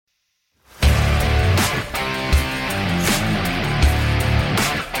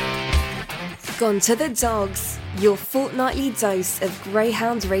Gone to the Dogs, your fortnightly dose of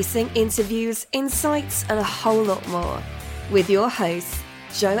greyhound racing interviews, insights, and a whole lot more. With your hosts,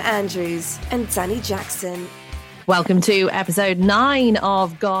 Joe Andrews and Danny Jackson. Welcome to episode 9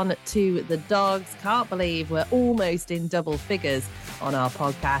 of Gone to the Dogs. Can't believe we're almost in double figures on our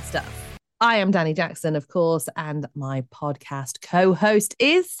podcast. I am Danny Jackson, of course, and my podcast co-host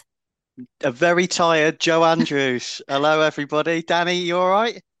is... a very tired Joe Andrews. Hello, everybody. Danny, you all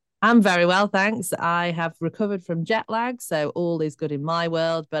right? I'm very well, thanks. I have recovered from jet lag, so all is good in my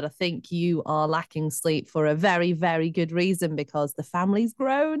world. But I think you are lacking sleep for a very, very good reason, because the family's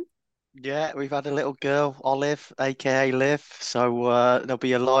grown. Yeah, we've had a little girl, Olive, aka Liv. So there'll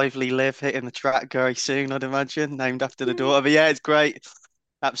be a lively Liv hitting the track very soon, I'd imagine, named after the daughter. But yeah, it's great.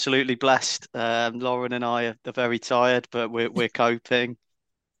 Absolutely blessed. Lauren and I are very tired, but we're coping.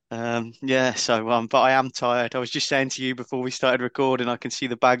 But I am tired. I was just saying to you before we started recording, I can see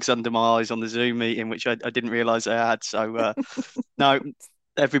the bags under my eyes on the Zoom meeting, which I didn't realize I had. So no,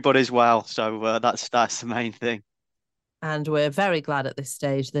 everybody's well. So that's the main thing. And we're very glad at this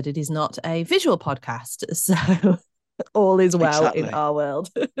stage that it is not a visual podcast. So all is well in our world.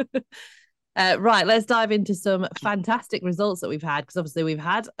 Right, let's dive into some fantastic results that we've had, because obviously we've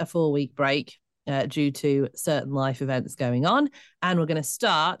had a 4-week break due to certain life events going on. And we're going to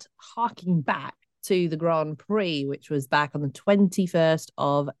start harking back to the Grand Prix, which was back on the 21st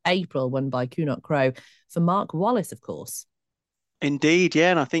of April, won by Kunot Crow for Mark Wallace, of course. Indeed,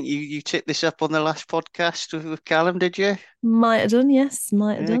 yeah. And I think you tipped this up on the last podcast with Callum, did you? Might have done, yes.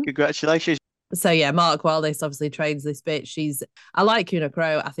 Might have done. Congratulations. So yeah, Mark Wallace obviously trains this bitch. I like Kunot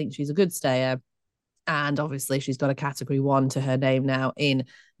Crow. I think she's a good stayer. And obviously she's got a category 1 to her name now in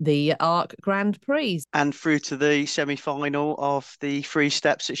the ARC Grand Prix. And through to the semi-final of the Free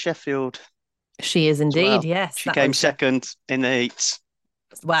Steps at Sheffield. She is indeed, yes. She came second in the heats.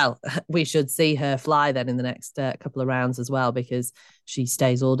 Well, we should see her fly then in the next couple of rounds as well, because she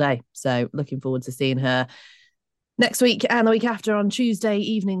stays all day. So looking forward to seeing her next week and the week after on Tuesday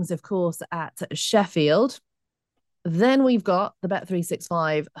evenings, of course, at Sheffield. Then we've got the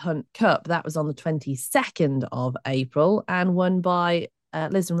Bet365 Hunt Cup. That was on the 22nd of April and won by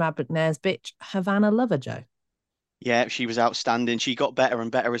Liz and Rab McNair's bitch, Havana Lover, Joe. Yeah, she was outstanding. She got better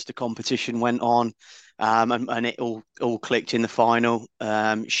and better as the competition went on, and it all clicked in the final.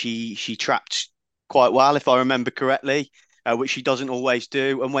 She trapped quite well, if I remember correctly, which she doesn't always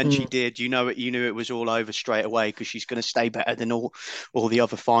do. And when she did, you knew it was all over straight away, because she's going to stay better than all the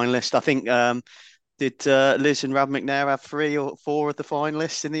other finalists. I think did Liz and Rab McNair have 3 or 4 of the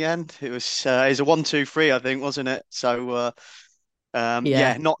finalists in the end? It was a 1-2-3, I think, wasn't it? So.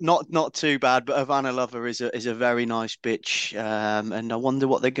 Not too bad, but Havana Lover is a very nice bitch, and I wonder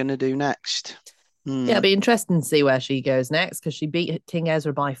what they're going to do next. Yeah, it'll be interesting to see where she goes next, because she beat King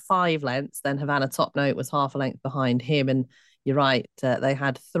Ezra by 5 lengths. Then Havana Top Note was half a length behind him, and you're right, they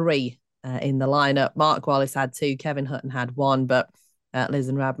had 3 in the lineup. Mark Wallace had 2, Kevin Hutton had 1, but Liz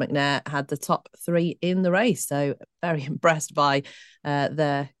and Rab McNair had the top 3 in the race. So very impressed by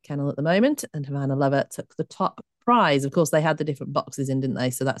their kennel at the moment, and Havana Lover took the top prize. Of course, they had the different boxes in, didn't they?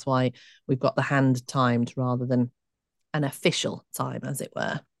 So that's why we've got the hand timed rather than an official time, as it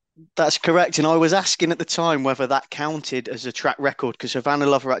were. That's correct. And I was asking at the time whether that counted as a track record, because Havana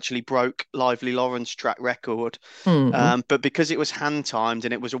Lover actually broke Lively Lauren's track record. But because it was hand timed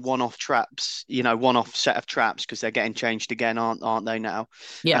and it was a one-off set of traps, because they're getting changed again, aren't they now?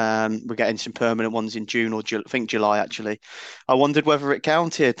 Yeah. We're getting some permanent ones in June or I think July, actually. I wondered whether it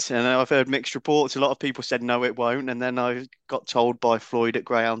counted. And I've heard mixed reports. A lot of people said, no, it won't. And then I got told by Floyd at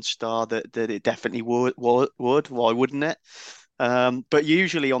Greyhound Star that it definitely would. Why wouldn't it? But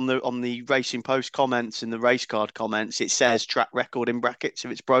usually on the Racing Post comments and the race card comments, it says track record in brackets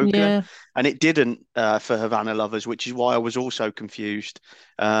if it's broken, and it didn't for Havana Lovers, which is why I was also confused.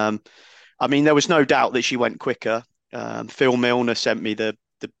 I mean, there was no doubt that she went quicker. Phil Milner sent me the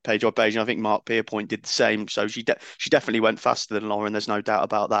page by page, and I think Mark Pierpoint did the same. So she definitely went faster than Lauren. There's no doubt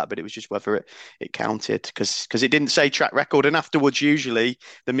about that. But it was just whether it counted, because it didn't say track record. And afterwards, usually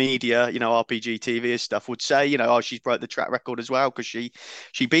the media, RPG TV and stuff would say, oh, she's broke the track record as well, because she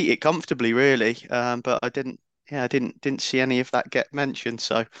beat it comfortably, really. But I didn't see any of that get mentioned.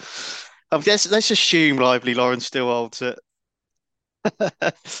 So I guess let's assume Lively Lauren still holds it.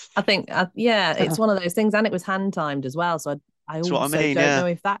 I think, it's one of those things, and it was hand timed as well. So I also don't know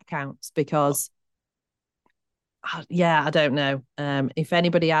if that counts, because, I don't know. If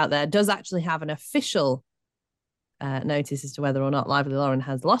anybody out there does actually have an official notice as to whether or not Lively Lauren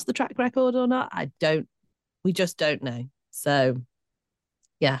has lost the track record or not, we just don't know. So,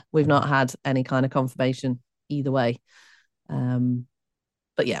 yeah, we've not had any kind of confirmation either way.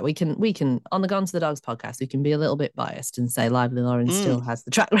 But yeah, we can on the Gone to the Dogs podcast, we can be a little bit biased and say Lively Lauren Mm, still has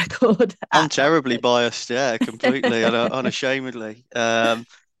the track record I'm at that terribly biased, yeah, completely, unashamedly.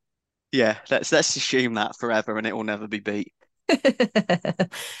 Yeah, let's assume that forever, and it will never be beat.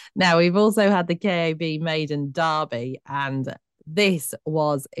 Now, we've also had the KAB Maiden Derby, and this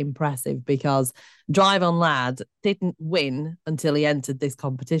was impressive because Drive On Lad didn't win until he entered this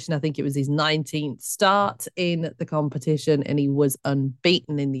competition. I think it was his 19th start in the competition, and he was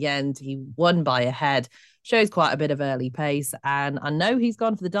unbeaten in the end. He won by a head, shows quite a bit of early pace. And I know he's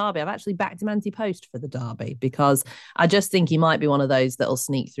gone for the Derby. I've actually backed him anti-post for the Derby because I just think he might be one of those that'll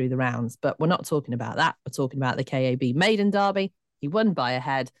sneak through the rounds. But we're not talking about that. We're talking about the KAB Maiden Derby. He won by a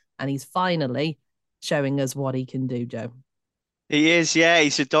head, and he's finally showing us what he can do, Joe. He is, yeah.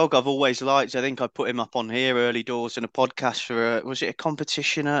 He's a dog I've always liked. I think I put him up on here early doors in a podcast for was it a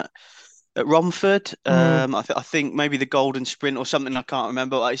competition at Romford? Mm. I think maybe the Golden Sprint or something. I can't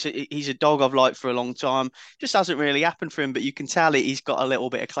remember. He's a dog I've liked for a long time. Just hasn't really happened for him, but you can tell he's got a little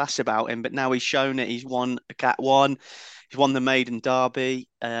bit of class about him. But now he's shown it. He's won a Cat One. He's won the Maiden Derby,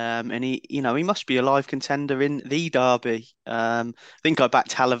 and he must be a live contender in the Derby. I think I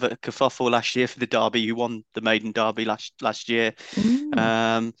backed Halivert Kerfuffle last year for the Derby, who won the Maiden Derby last year. Mm.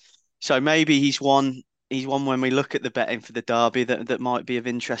 Um, so maybe he's one when we look at the betting for the Derby that might be of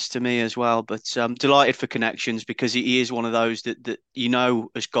interest to me as well. But delighted for Connections because he is one of those that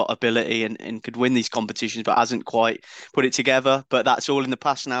has got ability and could win these competitions, but hasn't quite put it together. But that's all in the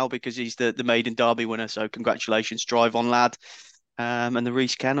past now because he's the Maiden Derby winner. So congratulations, Drive On Lad, and the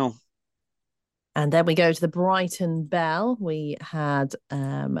Reese Kennel. And then we go to the Brighton Bell. We had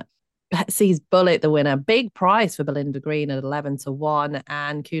Betsy's Bullet, the winner. Big price for Belinda Green at 11-1.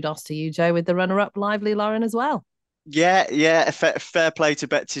 And kudos to you, Joe, with the runner-up, Lively Lauren, as well. Yeah, yeah. Fair play to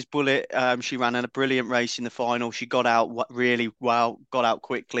Betsy's Bullet. She ran a brilliant race in the final. She got out really well, got out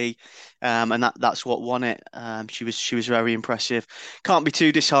quickly, and that's what won it. She was very impressive. Can't be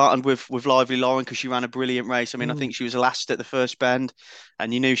too disheartened with Lively Lauren because she ran a brilliant race. I mean, I think she was last at the first bend,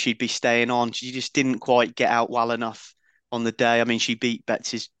 and you knew she'd be staying on. She just didn't quite get out well enough on the day. I mean, she beat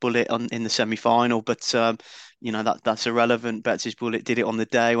Betsy's Bullet in the semi-final, but that's irrelevant. Betsy's Bullet did it on the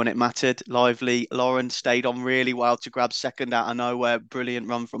day when it mattered. Lively Lauren stayed on really well to grab second out of nowhere. Brilliant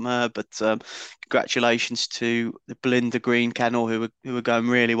run from her. But congratulations to the Belinda Green Kennel who are going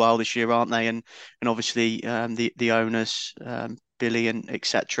really well this year, aren't they? And obviously the owners, Billy and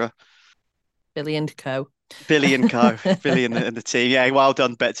etc. Billy and Co. Billy and Co. Billy and the team. Yeah, well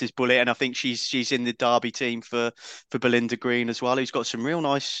done, Betsy's Bullet. And I think she's in the Derby team for Belinda Green as well, who's got some real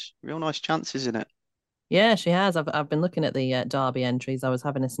nice chances in it. Yeah, she has. I've been looking at the Derby entries. I was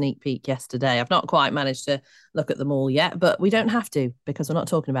having a sneak peek yesterday. I've not quite managed to look at them all yet, but we don't have to because we're not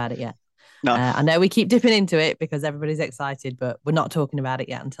talking about it yet. No. I know we keep dipping into it because everybody's excited, but we're not talking about it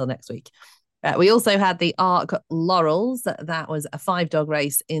yet until next week. We also had the Arc Laurels. That was a 5-dog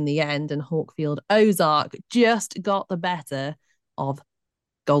race in the end, and Hawkfield Ozark just got the better of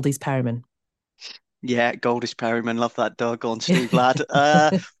Goldie's Perryman. Yeah, Goldest Perryman, love that dog. Go on, Steve Ladd.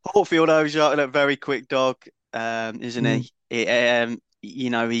 Hawkfield Ozark, a very quick dog, isn't he?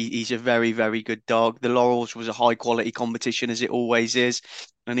 He's a very, very good dog. The Laurels was a high quality competition as it always is,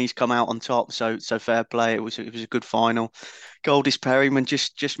 and he's come out on top. So fair play. It was a good final. Goldest Perryman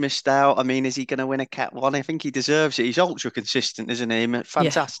just missed out. I mean, is he going to win a Cat One? I think he deserves it. He's ultra consistent, isn't he?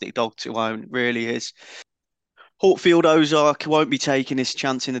 Fantastic dog to own, really is. Hawkfield Ozark won't be taking his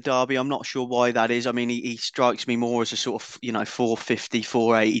chance in the Derby. I'm not sure why that is. I mean, he strikes me more as a sort of, 450,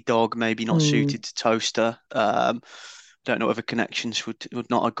 480 dog, maybe not suited to Toaster. Don't know whether Connections would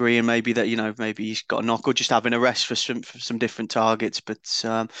not agree, and maybe that, maybe he's got a knock or just having a rest for some different targets. But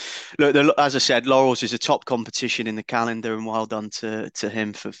look, as I said, Laurels is a top competition in the calendar, and well done to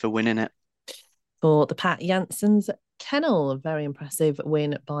him for winning it. For the Pat Janssens Kennel, a very impressive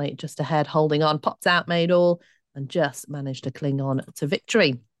win by just ahead, holding on, popped out, made all, and just managed to cling on to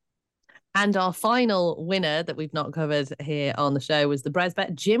victory. And our final winner that we've not covered here on the show was the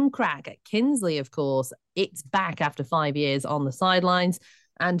Bresbet Gimcrack at Kinsley, of course. It's back after 5 years on the sidelines.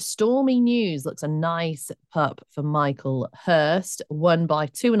 And Stormy News looks a nice pup for Michael Hurst, won by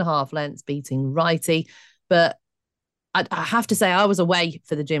 2.5 lengths, beating Righty. But I have to say, I was away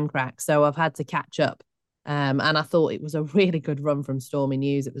for the Gimcrack, so I've had to catch up. And I thought it was a really good run from Stormy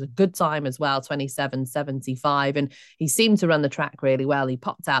News. It was a good time as well, 27.75. And he seemed to run the track really well. He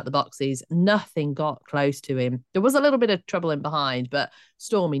popped out the boxes. Nothing got close to him. There was a little bit of trouble in behind, but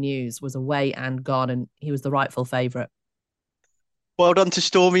Stormy News was away and gone, and he was the rightful favourite. Well done to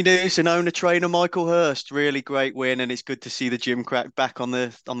Stormy News and owner trainer Michael Hurst. Really great win, and it's good to see the Gimcrack back on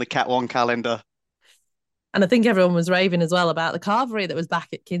the Cat One calendar. And I think everyone was raving as well about the carvery that was back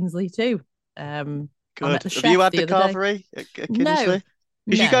at Kinsley too. Good. Have you had the carvery at Kinsley? No.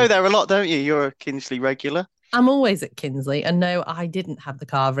 Because you go there a lot, don't you? You're a Kinsley regular. I'm always at Kinsley. And no, I didn't have the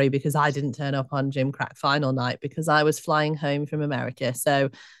carvery because I didn't turn up on Gimcrack final night because I was flying home from America. So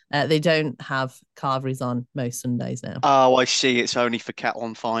they don't have carveries on most Sundays now. Oh, I see. It's only for Cat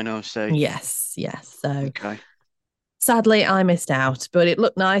 1 finals. So yes. So okay. Sadly, I missed out, but it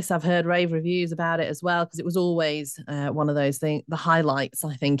looked nice. I've heard rave reviews about it as well because it was always one of those things. The highlights,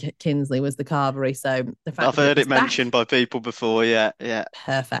 I think, at Kinsley was the carvery. So the fact I've heard it mentioned by people before. Yeah.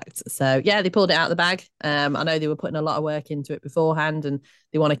 Perfect. So yeah, they pulled it out of the bag. I know they were putting a lot of work into it beforehand, and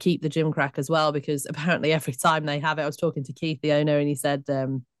they want to keep the Gimcrack as well because apparently every time they have it, I was talking to Keith, the owner, and he said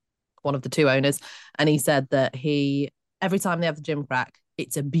one of the two owners, and he said that every time they have the Gimcrack,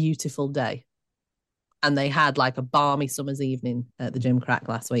 it's a beautiful day. And they had like a balmy summer's evening at the Gimcrack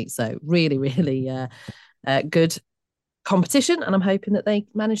last week. So really, really good competition. And I'm hoping that they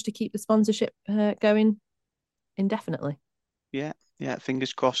manage to keep the sponsorship going indefinitely. Yeah.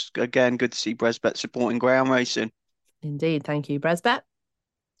 Fingers crossed. Again, good to see Bresbet supporting ground racing. Indeed. Thank you, Bresbet.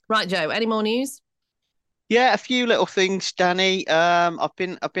 Right, Joe, any more news? Yeah, a few little things, Danny. I've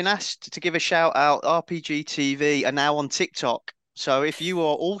been asked to give a shout out. RPG TV are now on TikTok. So if you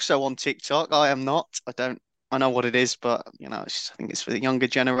are also on TikTok, I am not. I know what it is, but I think it's for the younger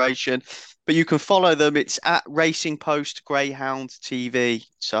generation. But you can follow them. It's at Racing Post Greyhound TV.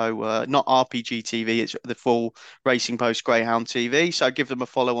 So not RPG TV. It's the full Racing Post Greyhound TV. So give them a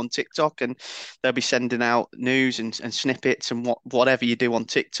follow on TikTok, and they'll be sending out news and snippets and whatever you do on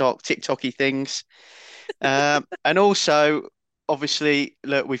TikTok, TikTok-y things. And also, obviously,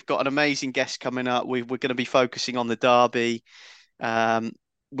 look, we've got an amazing guest coming up. We're going to be focusing on the Derby.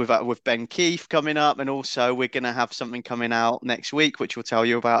 With Ben Keefe coming up, and also we're going to have something coming out next week, which we'll tell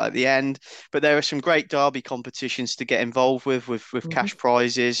you about at the end. But there are some great Derby competitions to get involved with cash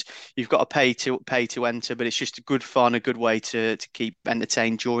prizes. You've got to pay to enter, but it's just a good fun, a good way to keep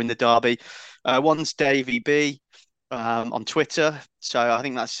entertained during the Derby. One's Davey B on Twitter, so I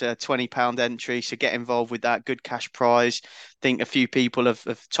think that's a £20 entry. So get involved with that. Good cash prize. I think a few people have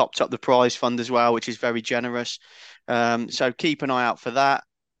topped up the prize fund as well, which is very generous. So keep an eye out for that.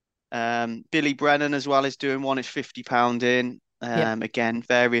 Billy Brennan as well is doing one. It's £50 in. Again,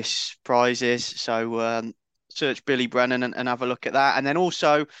 various prizes. So search Billy Brennan and have a look at that. And then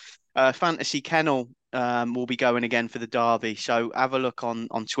also Fantasy Kennel will be going again for the Derby. So have a look on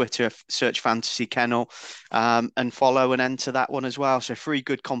Twitter, search Fantasy Kennel, and follow and enter that one as well. So 3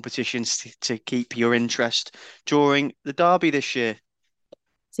 good competitions to keep your interest during the Derby this year.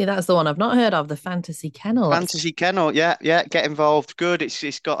 See, that's the one I've not heard of, the Fantasy Kennel. Fantasy Kennel, yeah. Get involved. Good.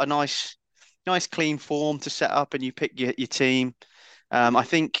 It's got a nice clean form to set up, and you pick your team. I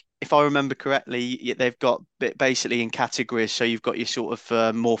think if I remember correctly, they've got basically in categories. So you've got your sort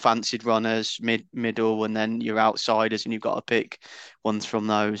of more fancied runners, middle, and then your outsiders, and you've got to pick ones from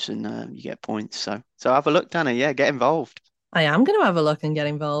those, and you get points. So have a look, Danny. Yeah, get involved. I am going to have a look and get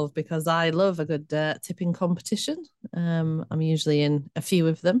involved because I love a good tipping competition. I'm usually in a few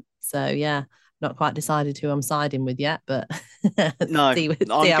of them. So, yeah, not quite decided who I'm siding with yet, but no, see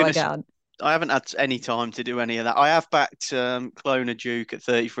how I get on. I haven't had any time to do any of that. I have backed Clona Duke at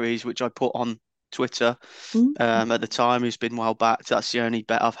 33s, which I put on Twitter at the time, who's been well backed. That's the only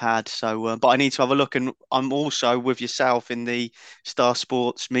bet I've had. So, but I need to have a look. And I'm also with yourself in the Star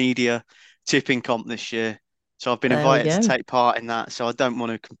Sports Media tipping comp this year. So I've been invited to take part in that. So I don't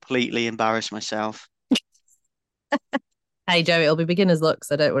want to completely embarrass myself. Hey, Joe, it'll be beginner's luck,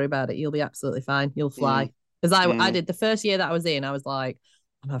 so don't worry about it. You'll be absolutely fine. You'll fly. Because I did the first year that I was in, I was like,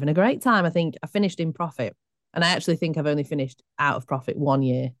 I'm having a great time. I think I finished in profit. And I actually think I've only finished out of profit 1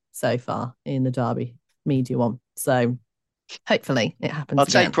 year so far in the Derby Media one. So hopefully it happens I'll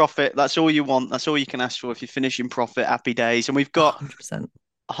take profit. That's all you want. That's all you can ask for. If you finish in profit, happy days. And we've got 100%.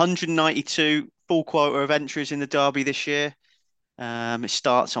 192 full quota of entries in the Derby this year. It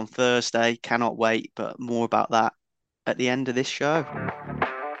starts on Thursday. Cannot wait, but more about that at the end of this show.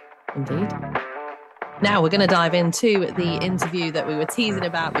 Indeed. Now we're going to dive into the interview that we were teasing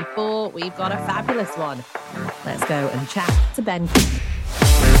about before. We've got a fabulous one. Let's go and chat to Ben.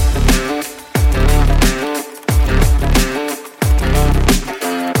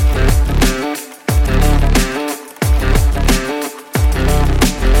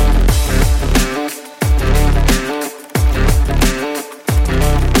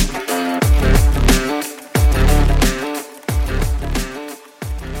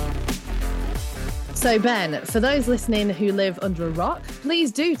 So Ben, for those listening who live under a rock,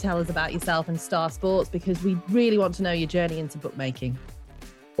 please do tell us about yourself and Star Sports because we really want to know your journey into bookmaking.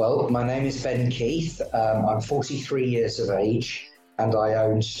 Well, my name is Ben Keith. I'm 43 years of age and I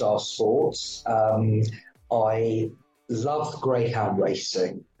own Star Sports. I love greyhound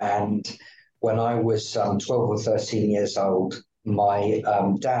racing, and when I was 12 or 13 years old, my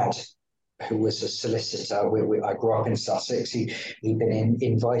dad, who was a solicitor, I grew up in Sussex, he'd been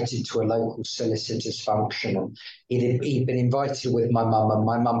invited to a local solicitor's function, and he'd been invited with my mum, and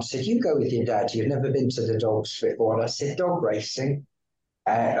my mum said, "You go with your dad, you've never been to the dogs before." And I said, "Dog racing?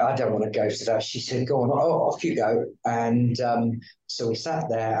 I don't want to go to that." She said, "Go on, off you go." And so we sat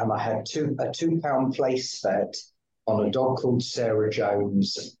there, and I had a £2 place bet on a dog called Sarah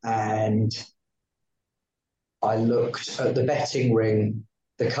Jones. And I looked at the betting ring,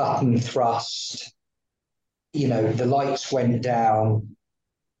 the cut and thrust, the lights went down,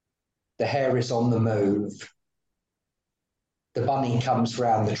 the hare is on the move, the bunny comes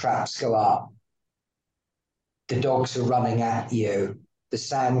round, the traps go up, the dogs are running at you, the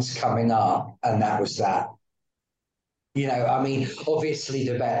sand's coming up, and that was that. Obviously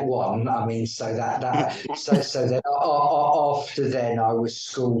the bet won. So then after then I was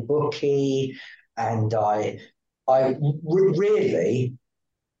school bookie, and I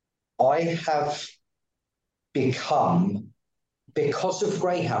have become, because of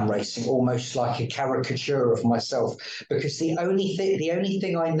greyhound racing, almost like a caricature of myself, because the only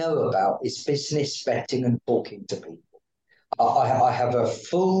thing I know about is business, betting, and talking to people. I have a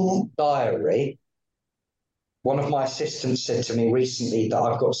full diary. One of my assistants said to me recently that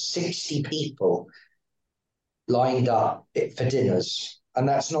I've got 60 people lined up for dinners, and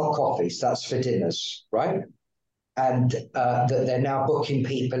that's not coffees, that's for dinners, right? And that they're now booking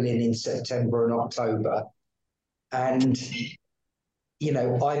people in September and October. And,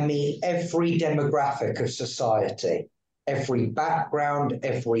 I meet every demographic of society, every background,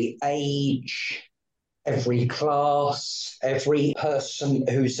 every age, every class, every person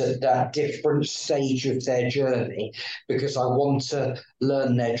who's at that different stage of their journey, because I want to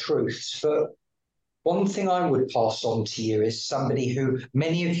learn their truths. But one thing I would pass on to you is somebody who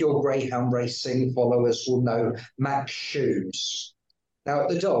many of your greyhound racing followers will know, Max Shoes. Now, at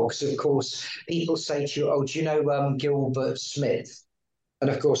the dogs, of course, people say to you, "Oh, do you know Gilbert Smith?" And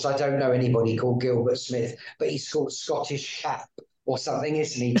of course, I don't know anybody called Gilbert Smith, but he's called Scottish Chap or something,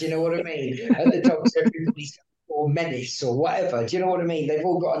 isn't he? Do you know what I mean? At the dogs, everybody's or Menace or whatever. Do you know what I mean? They've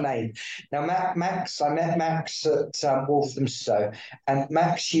all got a name. Now, I met Max at Walthamstow, and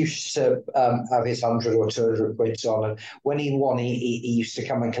Max used to have his 100 or 200 quids on, and when he won, he used to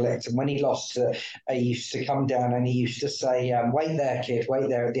come and collect them. When he lost, he used to come down and he used to say, "Wait there, kid, wait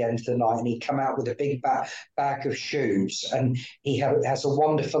there," at the end of the night, and he'd come out with a big bag of shoes, and he has a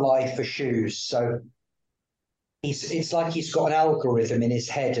wonderful eye for shoes. So it's like he's got an algorithm in his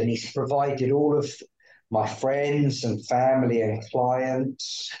head, and he's provided all of my friends and family and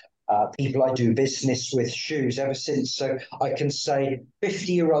clients, people I do business with, shoes ever since. So I can say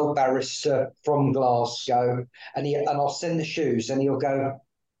 50-year-old barrister from Glasgow, and I'll send the shoes, and he'll go,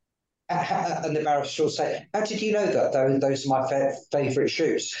 and the barrister will say, "How did you know that? Those are my favourite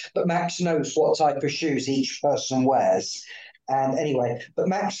shoes." But Max knows what type of shoes each person wears. And anyway, but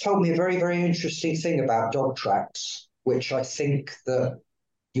Max told me a very, very interesting thing about dog tracks, which I think that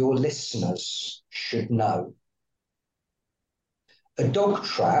your listeners should know. A dog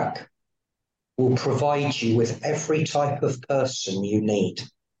track will provide you with every type of person you need.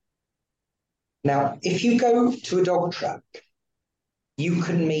 Now, if you go to a dog track, you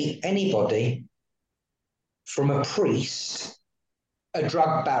can meet anybody from a priest, a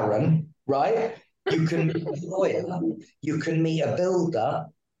drug baron, right? You can meet a lawyer, you can meet a builder,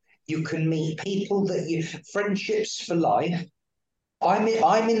 you can meet people friendships for life. I'm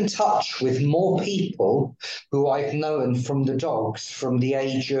in touch with more people who I've known from the dogs from the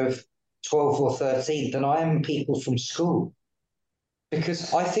age of 12 or 13 than I am people from school.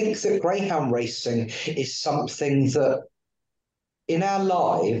 Because I think that greyhound racing is something that in our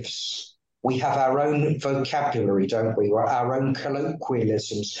lives, we have our own vocabulary, don't we? Our own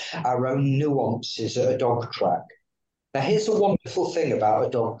colloquialisms, our own nuances at a dog track. Now, here's a wonderful thing about a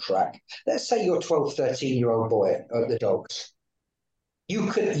dog track. Let's say you're a 12, 13-year-old boy at the dogs.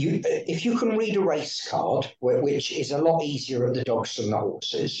 If you can read a race card, which is a lot easier at the dogs than the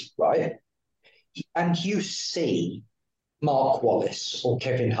horses, right? And you see Mark Wallace or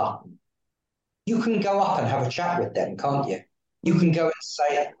Kevin Hutton, you can go up and have a chat with them, can't you? You can go and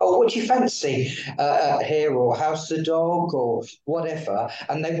say, "Oh, what do you fancy here?" or "How's the dog?" or whatever,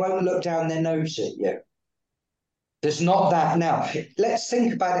 and they won't look down their nose at you. There's not that now. Let's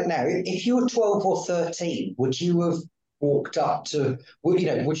think about it now. If you were 12 or 13, would you have walked up to, would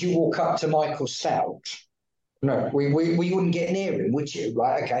you walk up to Michael Stout No, we wouldn't get near him, would you?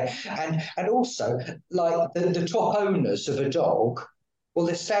 Right, okay. And also, like the top owners of a dog, well,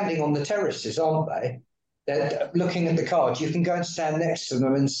 they're standing on the terraces, aren't they? They're looking at the cards. You can go and stand next to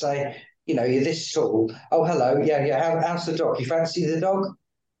them and say, you're this tall. Oh, hello. Yeah, yeah. How's the dog? You fancy the dog?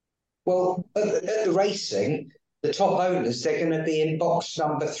 Well, at the racing, the top owners, they're going to be in box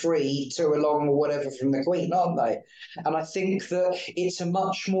number 3, 2 along or whatever from the Queen, aren't they? And I think that it's a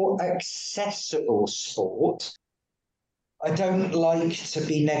much more accessible sport. I don't like to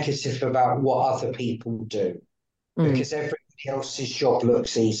be negative about what other people do because everybody else's job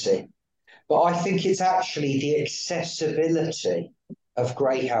looks easy. But I think it's actually the accessibility of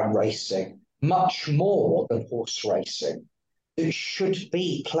greyhound racing, much more than horse racing, that should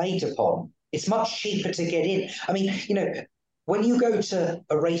be played upon. It's much cheaper to get in. I mean, when you go to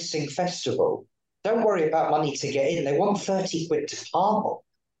a racing festival, don't worry about money to get in. They want 30 quid to park.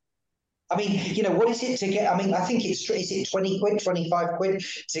 I mean, what is it to get? I mean, I think is it 20 quid, 25 quid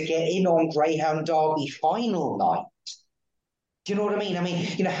to get in on Greyhound Derby final night? Do you know what I mean? I mean,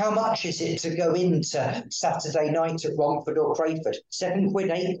 how much is it to go into Saturday night at Romford or Crayford? 7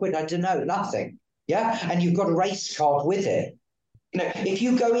 quid, 8 quid, I don't know, nothing. Yeah. And you've got a race card with it. If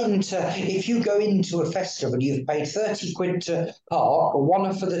you go into a festival, you've paid 30 quid to park or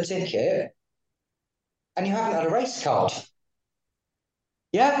one for the ticket, and you haven't had a race card.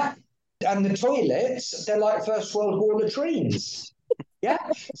 Yeah. And the toilets, they're like First World War latrines. Yeah.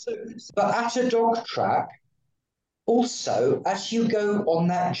 But at a dog track, also, as you go on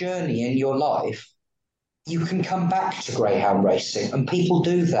that journey in your life, you can come back to greyhound racing, and people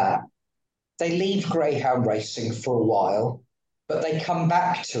do that. They leave greyhound racing for a while, but they come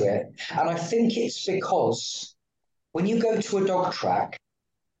back to it. And I think it's because when you go to a dog track,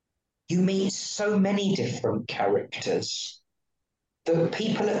 you meet so many different characters that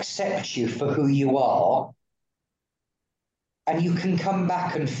people accept you for who you are, and you can come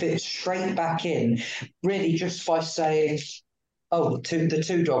back and fit straight back in, really just by saying, "Oh, the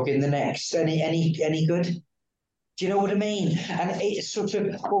two dog in the next, any good?" Do you know what I mean? And it's sort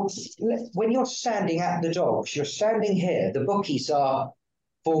of, well, when you're standing at the dogs, you're standing here. The bookies are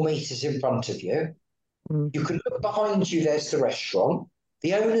 4 meters in front of you. You can look behind you. There's the restaurant.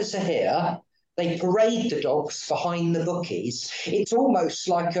 The owners are here. They parade the dogs behind the bookies. It's almost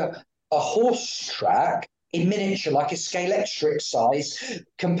like a horse track in miniature, like a Scalextric size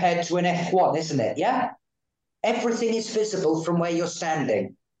compared to an F1, isn't it? Yeah? Everything is visible from where you're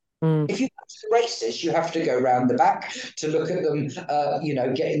standing. If you go to the races, you have to go round the back to look at them,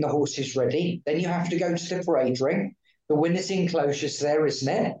 getting the horses ready. Then you have to go to the parade ring. The winner's enclosure's there, isn't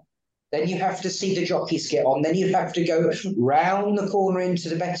it? Then you have to see the jockeys get on. Then you have to go round the corner into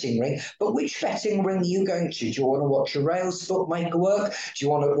the betting ring. But which betting ring are you going to? Do you want to watch a rails bookmaker work? Do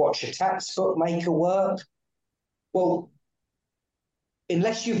you want to watch a tax bookmaker work? Well,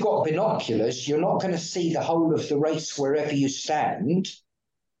 unless you've got binoculars, you're not going to see the whole of the race wherever you stand.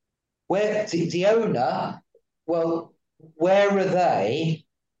 Where the owner, well, where are they?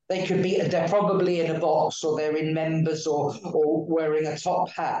 They're probably in a box, or they're in members, or wearing a top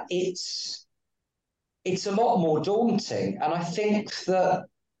hat. It's a lot more daunting. And I think that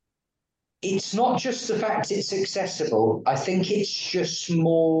it's not just the fact it's accessible. I think it's just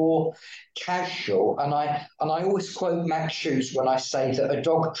more casual. And I always quote Max Shoes when I say that a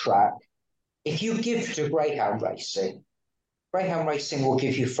dog track, if you give to greyhound racing will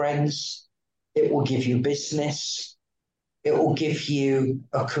give you friends, it will give you business, it will give you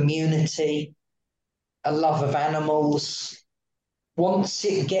a community, a love of animals. Once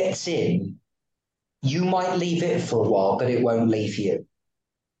it gets in, you might leave it for a while, but it won't leave you.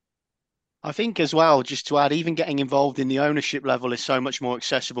 I think as well, just to add, even getting involved in the ownership level is so much more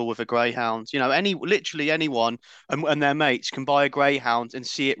accessible with a greyhound. Literally anyone and their mates can buy a greyhound and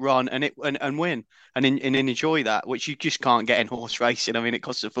see it run and win and enjoy that, which you just can't get in horse racing. I mean, it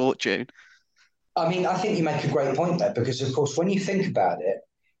costs a fortune. I mean, I think you make a great point there because, of course, when you think about it,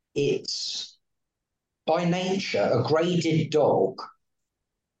 it's by nature a graded dog.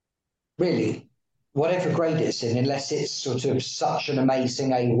 Really, whatever grade it's in, unless it's sort of such an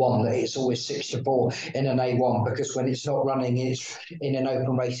amazing A1 that it's always 6-4 in an A1, because when it's not running, it's in an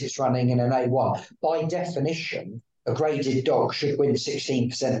open race, it's running in an A1. By definition, a graded dog should win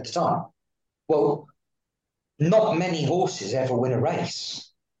 16% of the time. Well, not many horses ever win a race.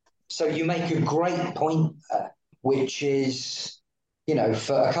 So you make a great point there, which is,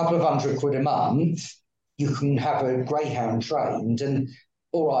 for a couple of £100 a month, you can have a greyhound trained, and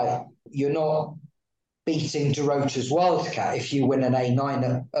all right, you're not beating Dorota's Wildcat if you win an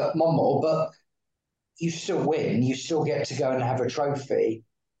A9 at Monmore, but you still win. You still get to go and have a trophy.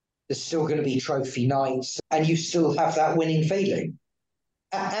 There's still going to be trophy nights, and you still have that winning feeling.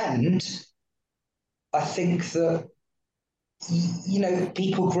 And I think that,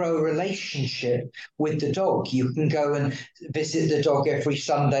 people grow a relationship with the dog. You can go and visit the dog every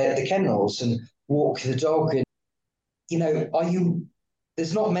Sunday at the kennels and walk the dog. And,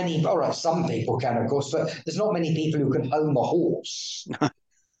 there's not many, all right, some people can, of course, but there's not many people who can home a horse.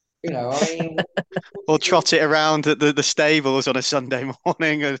 Or trot it around at the stables on a Sunday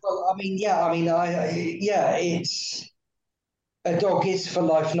morning. Well, it's a dog is for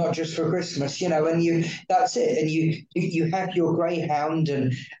life, not just for Christmas, and that's it. And you have your greyhound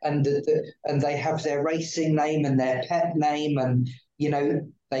and they have their racing name and their pet name, and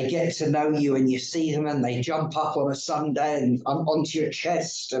they get to know you, and you see them and they jump up on a Sunday and onto your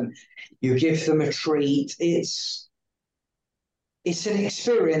chest, and you give them a treat. It's an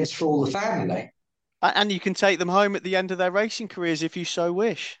experience for all the family. And you can take them home at the end of their racing careers if you so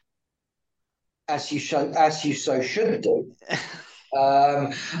wish. As you so should do.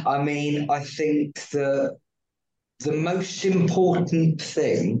 I think that the most important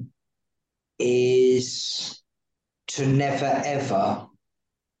thing is to never ever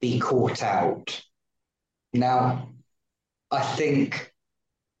be caught out. Now, I think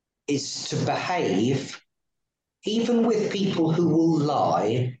is to behave, even with people who will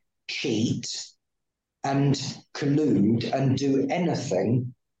lie, cheat, and collude and do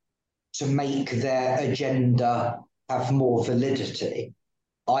anything to make their agenda have more validity.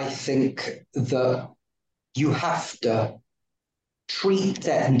 I think that you have to treat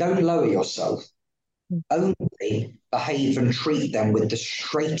them, don't lower yourself, only behave and treat them with the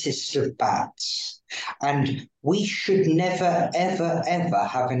straightest of bats. And we should never, ever, ever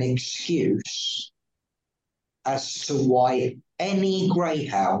have an excuse as to why any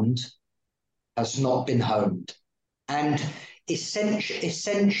greyhound has not been homed. And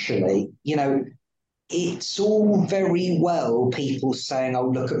essentially, it's all very well people saying, oh,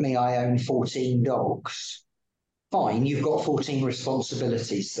 look at me, I own 14 dogs. Fine, you've got 14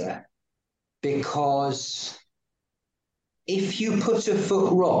 responsibilities there. Because if you put a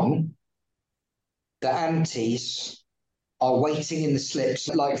foot wrong, the antes are waiting in the slips,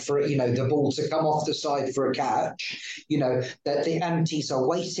 like for, the ball to come off the side for a catch, that the antes are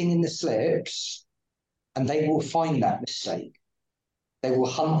waiting in the slips, and they will find that mistake. They will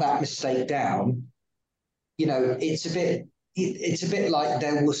hunt that mistake down. It's a bit like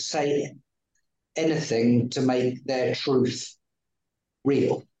they will say anything to make their truth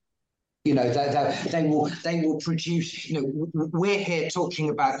real. They will produce, we're here talking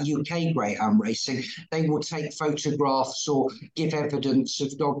about UK greyhound racing. They will take photographs or give evidence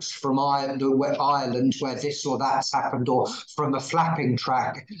of dogs from Ireland where this or that's happened, or from a flapping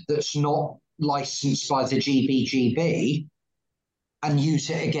track that's not licensed by the GBGB, and use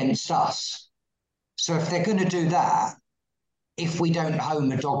it against us. So if they're going to do that, if we don't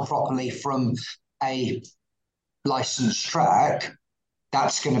home a dog properly from a licensed track,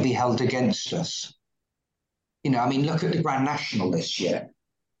 that's going to be held against us. Look at the Grand National this year.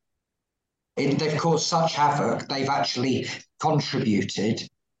 They've caused such havoc, they've actually contributed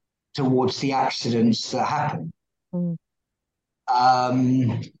towards the accidents that happen.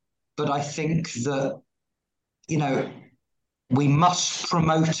 But I think that, we must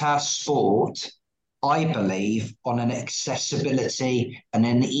promote our sport, I believe, on an accessibility and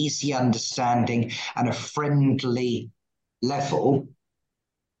an easy understanding and a friendly level.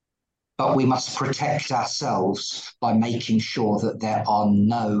 But we must protect ourselves by making sure that there are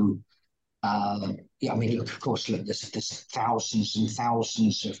no, of course, there's thousands and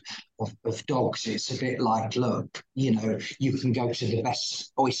thousands of dogs. It's a bit like, look, you can go to the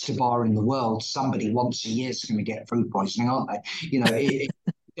best oyster bar in the world. Somebody once a year is going to get food poisoning, aren't they?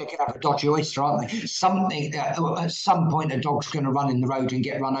 They can have a dodgy oyster, aren't they? Something at some point, a dog's going to run in the road and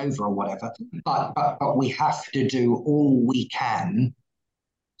get run over or whatever. But we have to do all we can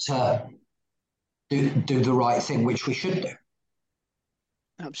to do the right thing, which we should do.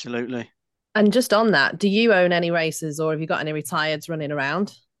 Absolutely. And just on that, do you own any races, or have you got any retireds running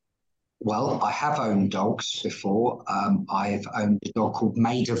around? Well, I have owned dogs before. I've owned a dog called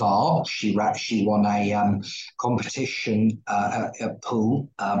Maid of Art. She won a competition, a pool.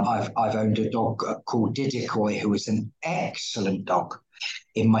 I've owned a dog called Didikoy, who was an excellent dog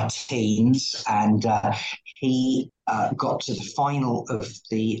in my teens, and he got to the final of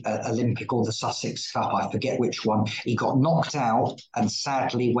the Olympic or the Sussex Cup, I forget which one. He got knocked out and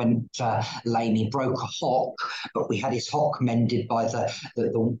sadly went lame. He broke a hock, but we had his hock mended by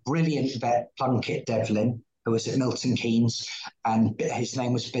the brilliant vet Plunkett Devlin. who was at Milton Keynes, and his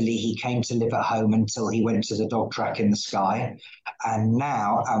name was Billy. He came to live at home until he went to the dog track in the Sky. And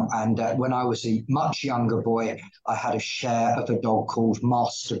now, when I was a much younger boy, I had a share of a dog called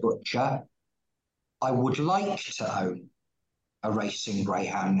Master Butcher. I would like to own a racing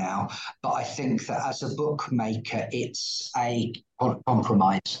greyhound now, but I think that as a bookmaker, it's a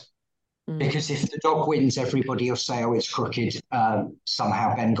compromise. Because if the dog wins, everybody will say, oh, it's crooked.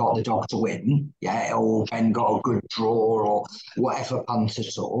 Somehow Ben got the dog to win. Yeah, or Ben got a good draw or whatever punter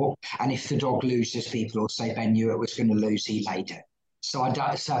saw. And if the dog loses, people will say Ben knew it was going to lose, he laid it. So I'm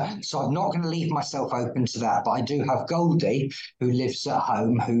not going to leave myself open to that. But I do have Goldie, who lives at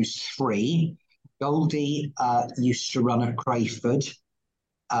home, who's 3. Goldie used to run at Crayford.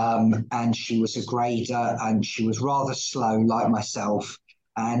 And she was a grader and she was rather slow like myself.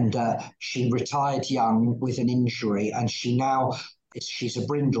 And she retired young with an injury, and she's a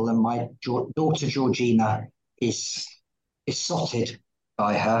brindle, and my daughter Georgina is sotted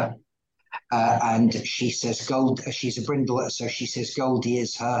by her, and she says she's a brindle, so she says Goldie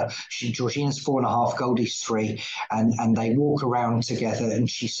is her. Georgina's 4.5, Goldie's 3, and they walk around together, and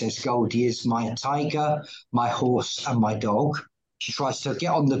she says Goldie is my tiger, my horse, and my dog. She tries to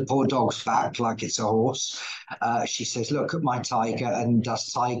get on the poor dog's back like it's a horse. She says, look at my tiger, and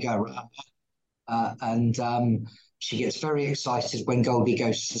does tiger. She gets very excited when Goldie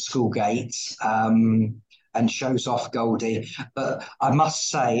goes to the school gates and shows off Goldie. But I must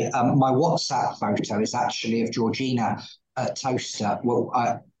say, my WhatsApp photo is actually of Georgina at Toaster.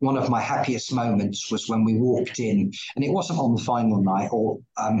 Well, one of my happiest moments was when we walked in, and it wasn't on the final night,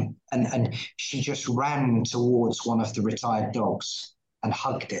 and she just ran towards one of the retired dogs and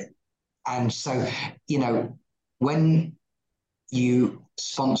hugged it. And so, when you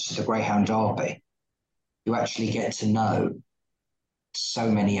sponsor the Greyhound Derby, you actually get to know so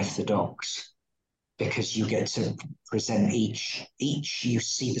many of the dogs, because you get to present each. You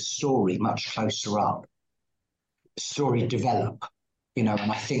see the story much closer up. Story develop, and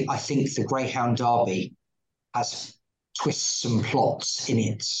I think the Greyhound Derby has twists and plots in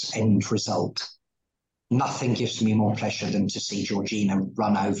its end result. Nothing gives me more pleasure than to see Georgina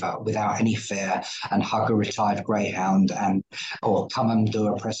run over without any fear and hug a retired greyhound, or come and do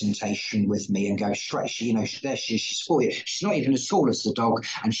a presentation with me and go straight. She's 40. She's not even as tall as the dog,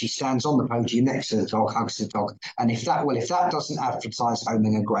 and she stands on the podium next to the dog, hugs the dog. And if that doesn't advertise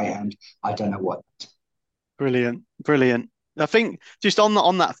owning a greyhound, I don't know what. Brilliant. I think just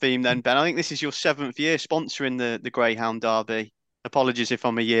on that theme then, Ben, I think this is your 7th year sponsoring the Greyhound Derby. Apologies if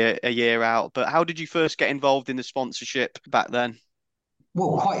I'm a year out, but how did you first get involved in the sponsorship back then?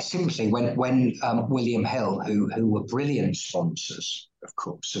 Well, quite simply, when William Hill, who were brilliant sponsors, of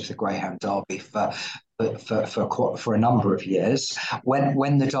course, of the Greyhound Derby for a number of years,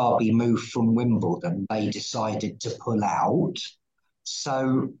 when the Derby moved from Wimbledon, they decided to pull out.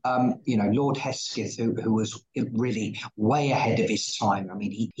 So, Lord Hesketh, who was really way ahead of his time. I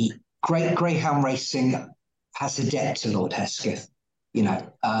mean, Greyhound racing has a debt to Lord Hesketh.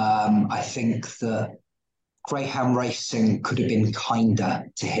 I think that Greyhound racing could have been kinder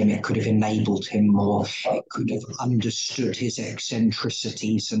to him. It could have enabled him more. It could have understood his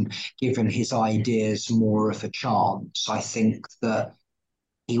eccentricities and given his ideas more of a chance. I think that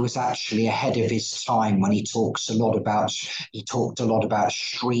he was actually ahead of his time when he talked a lot about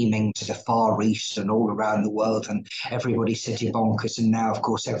streaming to the Far East and all around the world, and everybody said you're bonkers, and now of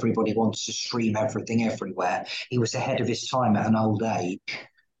course everybody wants to stream everything everywhere. He was ahead of his time at an old age.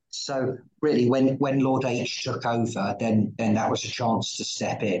 So really, when Lord H took over, then that was a chance to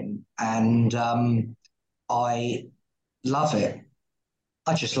step in, and I love it.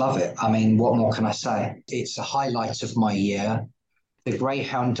 I just love it. I mean, what more can I say? It's a highlight of my year. The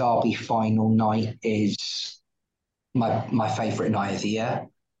Greyhound Derby final night is my favourite night of the year.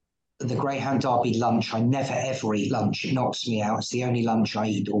 The Greyhound Derby lunch, I never ever eat lunch. It knocks me out. It's the only lunch I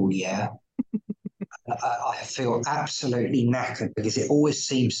eat all year. I feel absolutely knackered because it always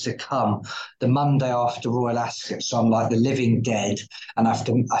seems to come the Monday after Royal Ascot. So I'm like the living dead, and I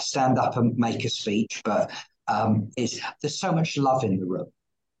stand up and make a speech. But there's so much love in the room,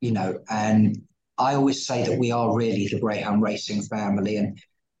 and I always say that we are really the Greyhound racing family, and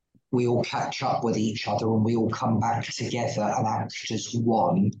we all catch up with each other and we all come back together and act as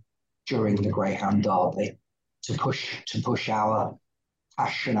one during the Greyhound Derby to push our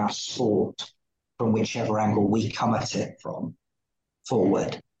passion, our sport, from whichever angle we come at it from,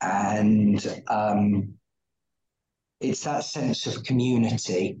 forward. And it's that sense of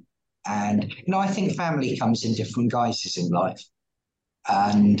community. And, I think family comes in different guises in life.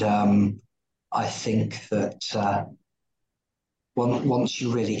 And I think that once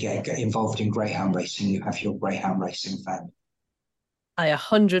you really get involved in greyhound racing, you have your greyhound racing fan. I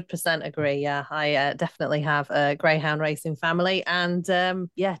 100% agree. Yeah, I definitely have a greyhound racing family, and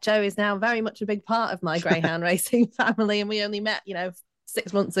yeah, Joe is now very much a big part of my greyhound racing family, and we only met,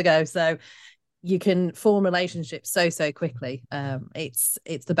 6 months ago, so you can form relationships so quickly. It's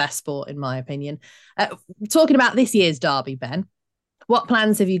the best sport in my opinion. Talking about this year's Derby, Ben, what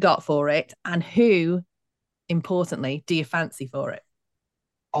plans have you got for it, and who, importantly, do you fancy for it?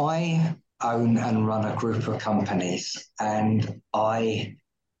 I own and run a group of companies, and I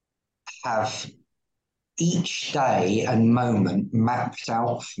have each day and moment mapped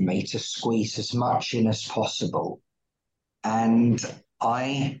out for me to squeeze as much in as possible. And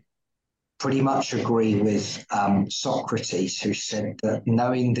I pretty much agree with Socrates, who said that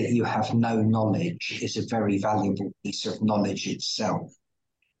knowing that you have no knowledge is a very valuable piece of knowledge itself.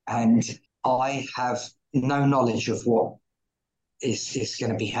 And I have no knowledge of what is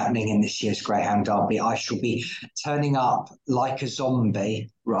going to be happening in this year's Greyhound Derby. I shall be turning up like a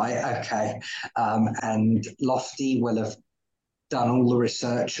zombie, right? Okay. And Lofty will have done all the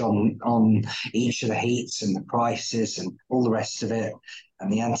research on each of the heats and the prices and all the rest of it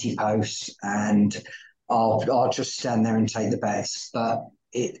and the anti-posts, and I'll just stand there and take the bets. But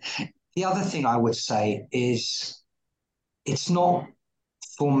the other thing I would say is it's not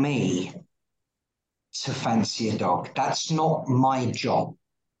for me to fancy a dog. That's not my job,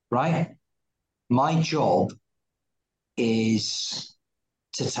 right? My job is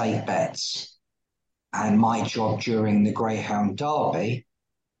to take bets. And my job during the Greyhound Derby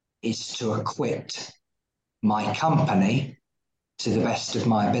is to acquit my company to the best of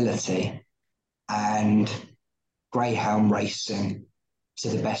my ability and greyhound racing to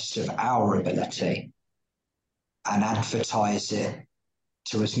the best of our ability and advertise it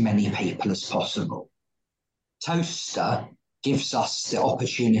to as many people as possible. Toaster gives us the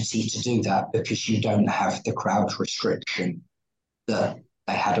opportunity to do that because you don't have the crowd restriction that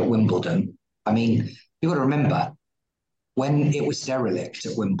they had at Wimbledon. I mean, you've got to remember, when it was derelict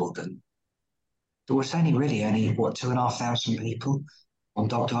at Wimbledon, there was only, 2,500 people on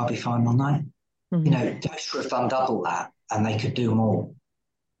Dog Derby final night. Mm-hmm. Toaster have done double that, and they could do more.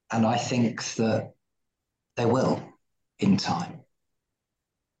 And I think that they will in time.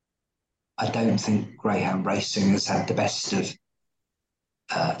 I don't think greyhound racing has had the best of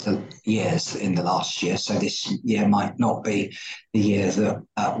the years in the last year. So this year might not be the year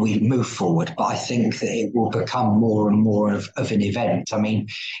that we move forward, but I think that it will become more and more of an event. I mean,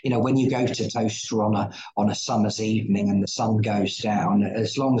 when you go to Toaster on a summer's evening and the sun goes down,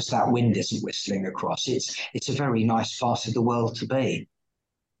 as long as that wind isn't whistling across, it's a very nice part of the world to be.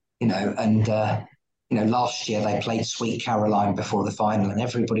 Last year they played Sweet Caroline before the final and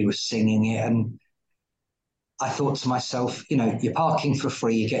everybody was singing it, and I thought to myself, you're parking for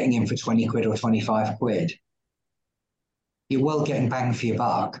free, you're getting in for 20 quid or 25 quid. You're well getting bang for your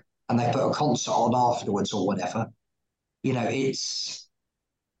buck, and they put a concert on afterwards or whatever.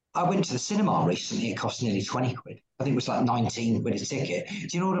 I went to the cinema recently, it cost nearly 20 quid. I think it was like 19 quid a ticket. Do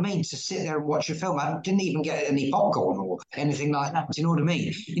you know what I mean? To sit there and watch a film. I didn't even get any popcorn or anything like that. Do you know what I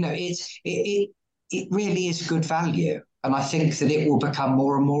mean? It really is good value. And I think that it will become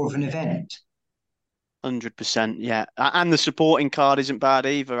more and more of an event. 100%, yeah. And the supporting card isn't bad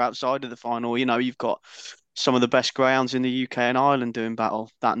either outside of the final. You've got some of the best greyhounds in the UK and Ireland doing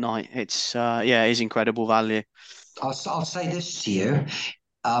battle that night. It's, it is incredible value. I'll say this to you.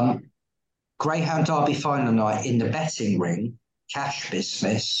 Greyhound Derby final night in the betting ring, cash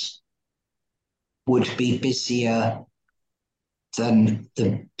business, would be busier than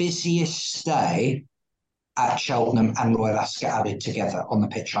the busiest day at Cheltenham and Royal Ascot added together on the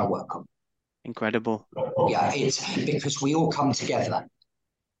pitch I work on. Incredible. Yeah, it's because we all come together.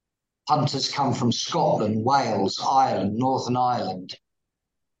 Hunters come from Scotland, Wales, Ireland, Northern Ireland,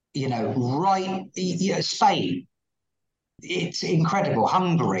 Spain. It's incredible.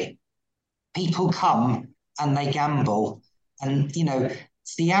 Hungary. People come and they gamble. And,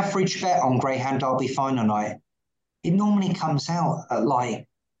 the average bet on Greyhound Derby final night, it normally comes out at like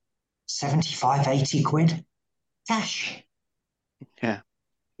 75, 80 quid cash. Yeah.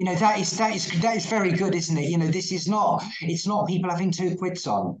 That is very good, isn't it? It's not people having 2 quids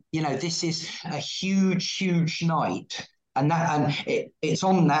on. This is a huge night. And it's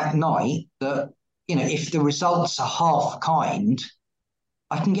on that night that, if the results are half kind,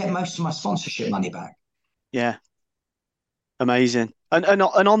 I can get most of my sponsorship money back. Yeah. Amazing. And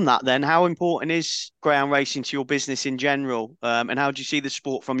on that then, how important is greyhound racing to your business in general? And how do you see the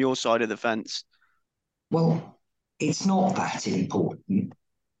sport from your side of the fence? Well, it's not that important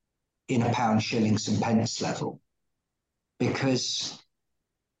in a pound, shillings and pence level, because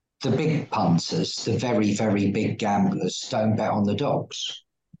the big punters, the very, very big gamblers, don't bet on the dogs.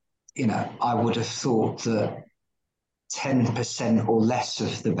 I would have thought that 10% or less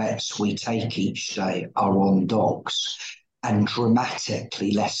of the bets we take each day are on dogs, and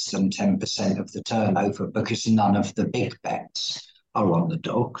dramatically less than 10% of the turnover, because none of the big bets are on the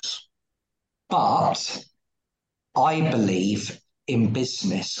dogs. But I believe in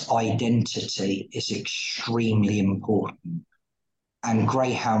business, identity is extremely important. And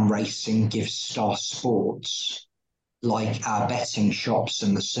greyhound racing gives Star Sports, like our betting shops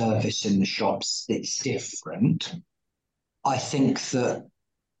and the service in the shops, it's different. I think that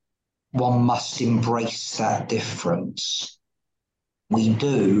one must embrace that difference. We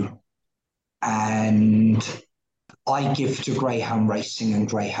do. And I give to greyhound racing and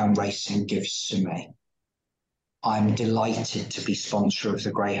greyhound racing gives to me. I'm delighted to be sponsor of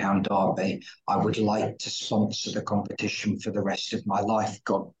the Greyhound Derby. I would like to sponsor the competition for the rest of my life,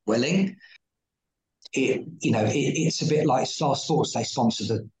 God willing. It's a bit like Star Sports. They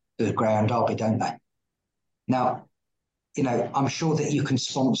sponsor the Greyhound Derby, don't they? Now, I'm sure that you can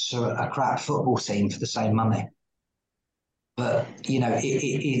sponsor a crap football team for the same money. But,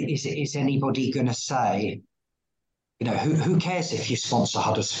 is anybody going to say, who cares if you sponsor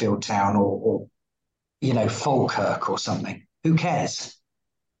Huddersfield Town or Falkirk or something? Who cares?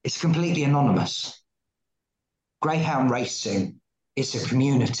 It's completely anonymous. Greyhound racing is a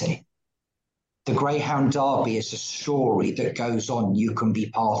community. The Greyhound Derby is a story that goes on. You can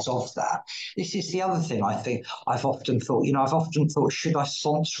be part of that. This is the other thing I think I've often thought, should I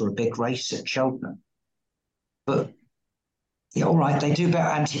sponsor a big race at Cheltenham? But, all right, they do better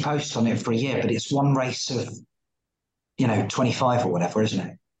anti-post on it for a year, but it's one race of, 25 or whatever,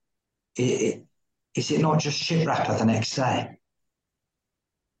 isn't it? Is it not just shit wrapper the next day?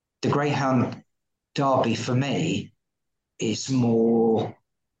 The Greyhound Derby for me is more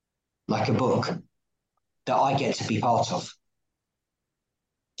like a book that I get to be part of.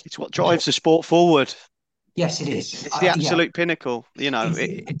 It's what drives the sport forward. Yes, it is. It's the absolute pinnacle,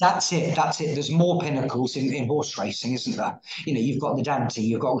 That's it. There's more pinnacles in horse racing, isn't there? You've got the Dante,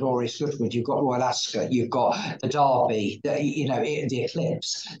 you've got Glorious Goodwood, you've got Royal Ascot, you've got the Derby, the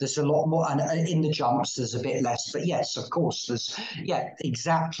Eclipse. There's a lot more, and in the jumps there's a bit less. But yes, of course, there's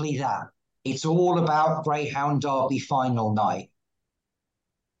exactly that. It's all about Greyhound Derby final night.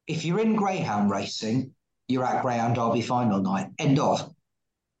 If you're in greyhound racing, you're at Greyhound Derby final night. End of.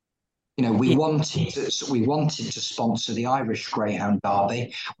 We wanted to sponsor the Irish Greyhound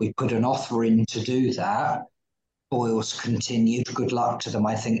Derby. We put an offer in to do that. Boyles continued. Good luck to them.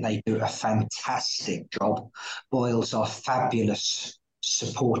 I think they do a fantastic job. Boyles are fabulous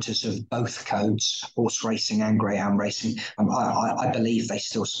supporters of both codes, horse racing and greyhound racing. I believe they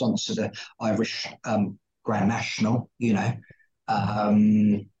still sponsor the Irish Grand National,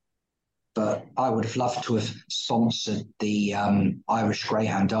 but I would have loved to have sponsored the Irish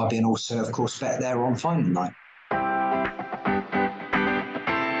Greyhound Derby and also, of course, bet there on final night.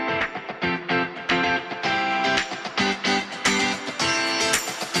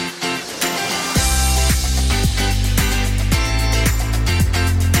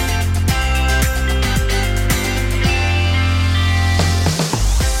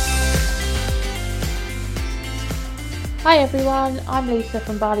 Hi everyone, I'm Lisa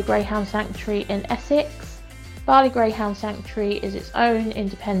from Barley Greyhound Sanctuary in Essex. Barley Greyhound Sanctuary is its own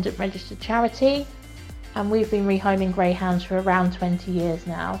independent registered charity, and we've been rehoming greyhounds for around 20 years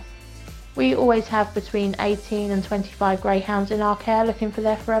now. We always have between 18 and 25 greyhounds in our care looking for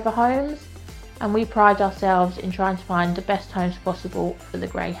their forever homes, and we pride ourselves in trying to find the best homes possible for the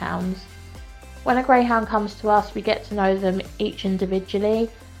greyhounds. When a greyhound comes to us, we get to know them each individually,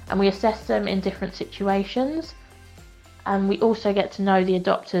 and we assess them in different situations. And we also get to know the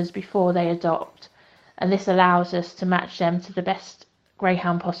adopters before they adopt, and this allows us to match them to the best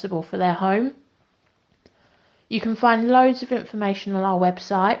greyhound possible for their home. You can find loads of information on our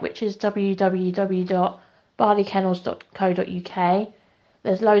website, which is www.barleykennels.co.uk.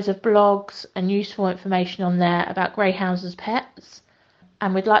 There's loads of blogs and useful information on there about greyhounds as pets,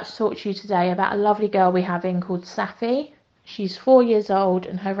 and we'd like to talk to you today about a lovely girl we have in called Safi. She's 4 years old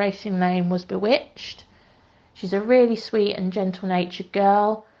and her racing name was Bewitched. She's a really sweet and gentle-natured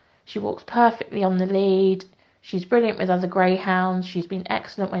girl. She walks perfectly on the lead. She's brilliant with other greyhounds. She's been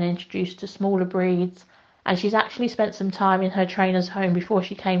excellent when introduced to smaller breeds. And she's actually spent some time in her trainer's home before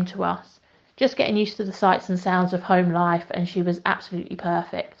she came to us, just getting used to the sights and sounds of home life, and she was absolutely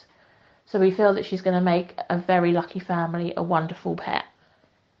perfect. So we feel that she's going to make a very lucky family a wonderful pet.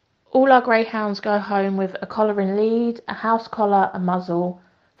 All our greyhounds go home with a collar and lead, a house collar, a muzzle,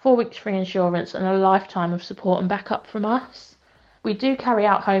 4 weeks free insurance, and a lifetime of support and backup from us. We do carry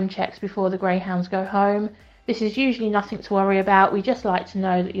out home checks before the greyhounds go home. This is usually nothing to worry about. We just like to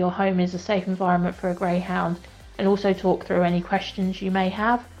know that your home is a safe environment for a greyhound, and also talk through any questions you may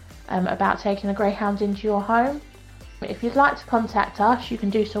have about taking a greyhound into your home. If you'd like to contact us, you can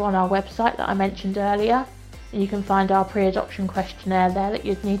do so on our website that I mentioned earlier, and you can find our pre-adoption questionnaire there that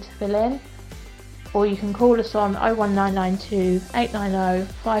you'd need to fill in. Or you can call us on 01992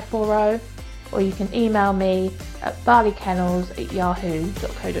 890 540, or you can email me at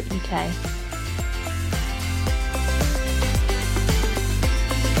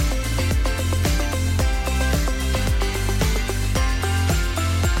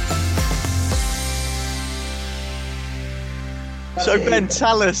So Ben,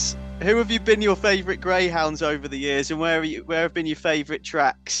 tell us, who have you been your favourite greyhounds over the years, and where have been your favourite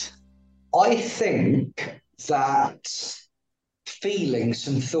tracks? I think that feelings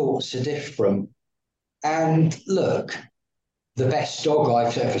and thoughts are different. And look, the best dog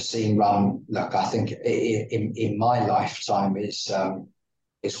I've ever seen run, look, I think in my lifetime is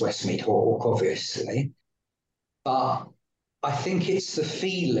Westmead Hawk, obviously. But I think it's the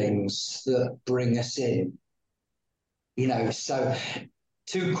feelings that bring us in. You know, so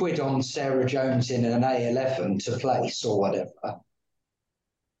 £2 on Sarah Jones in an A11 to place or whatever,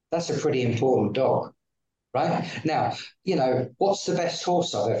 that's a pretty important dog, right? Now, you know, what's the best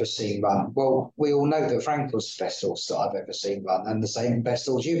horse I've ever seen run? Well, we all know that Frankel's the best horse that I've ever seen run, and the same best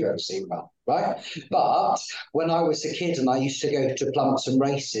horse you've ever seen run, right? But when I was a kid and I used to go to Plumpton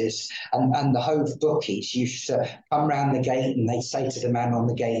races, and the Hove bookies used to come round the gate and they'd say to the man on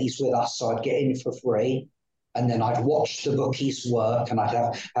the gate, he's with us, so I'd get in for free. And then I'd watch the bookies work, and I'd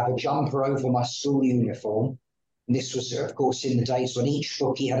have a jumper over my school uniform. And this was, of course, in the days when each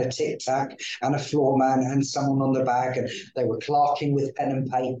bookie had a tic-tac and a floor man and someone on the back, and they were clerking with pen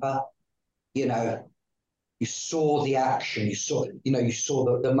and paper. You know, you saw the action. You saw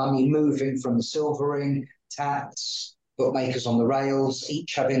the money moving from the silvering, tats, bookmakers on the rails,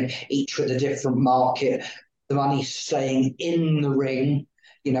 each with a different market. The money staying in the ring,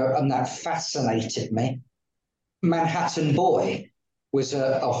 you know, and that fascinated me. Manhattan Boy was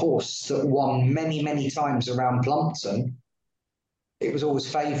a horse that won many, many times around Plumpton. It was always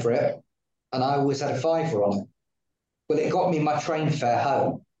favourite, and I always had a fiver on it. Well, it got me my train fare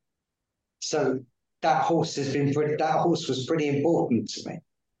home. So that horse was pretty important to me,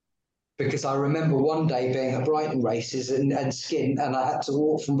 because I remember one day being at Brighton races and Skin, and I had to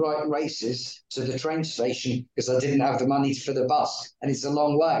walk from Brighton races to the train station because I didn't have the money for the bus, and it's a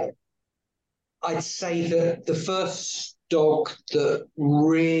long way. I'd say that the first dog that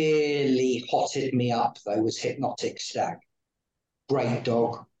really hotted me up, though, was Hypnotic Stag. Great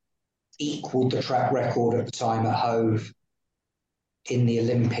dog. Equalled the track record at the time at Hove in the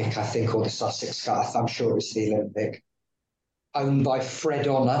Olympic, I think, or the Sussex Cup. I'm sure it was the Olympic. Owned by Fred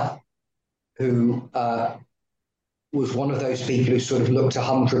Honour, who was one of those people who sort of looked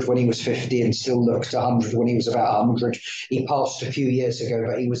 100 when he was 50 and still looked 100 when he was about 100. He passed a few years ago,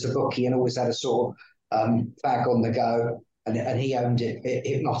 but he was a bookie and always had a sort of bag on the go, and he owned it,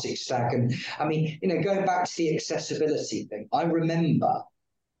 Hypnotic Stag. And I mean, you know, going back to the accessibility thing, I remember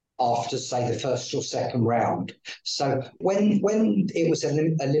after, say, the first or second round. So when it was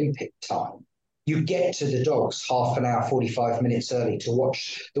an Olympic time, you get to the dogs half an hour, 45 minutes early to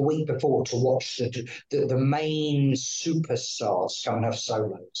watch the week before, to watch the main superstars come and have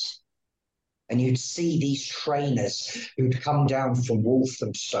solos. And you'd see these trainers who'd come down from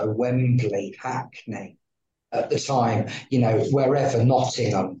Walthamstow, Wembley, Hackney at the time, you know, wherever,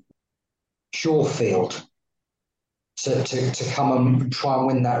 Nottingham, Shawfield, to come and try and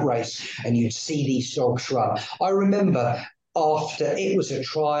win that race. And you'd see these dogs run. I remember after it was a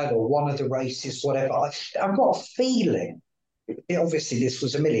trial or one of the races, whatever, I've got a feeling, obviously this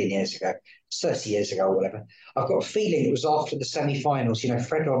was a million years ago, 30 years ago or whatever, I've got a feeling it was after the semi-finals. You know,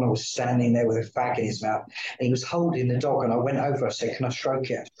 Fred Honour was standing there with a fag in his mouth and he was holding the dog, and I went over, I said, can I stroke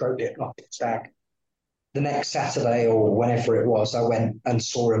it? I stroked it, not its stag. The next Saturday or whenever it was, I went and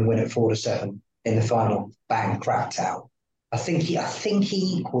saw him win at 4-7 in the final. Bang, cracked out. I think he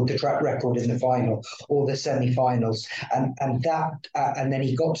equalled the track record in the final or the semi-finals, and then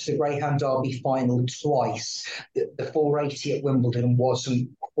he got to the Greyhound Derby final twice. The 480 at Wimbledon wasn't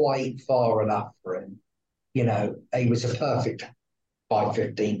quite far enough for him. You know, he was a perfect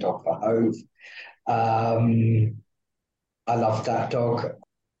 5:15 dog for Hove. I loved that dog.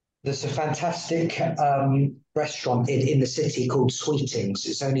 There's a fantastic restaurant in the city called Sweetings.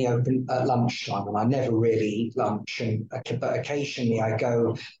 It's only open at lunchtime, and I never really eat lunch, but occasionally I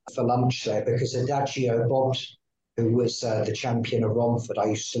go for lunch there because Adagio Bob, who was the champion of Romford. I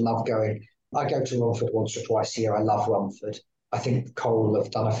used to love going. I go to Romford once or twice a year. I love Romford. I think Cole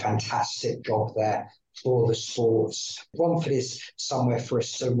have done a fantastic job there for the sports. Romford is somewhere for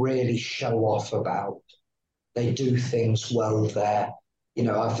us to really show off about. They do things well there. You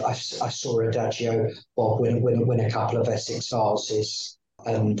know, I saw Adagio Bob win a couple of Essex Arses,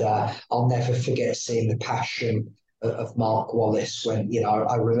 and I'll never forget seeing the passion of Mark Wallace when, you know,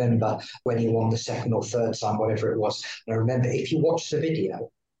 I remember when he won the second or third time, whatever it was. And I remember, if you watch the video,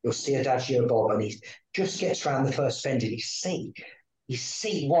 you'll see Adagio Bob, and he just gets around the first bend, and you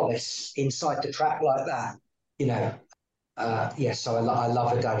see Wallace inside the track like that. You know, so I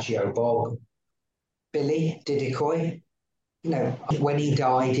love Adagio Bob. Billy Didicoy, you know, when he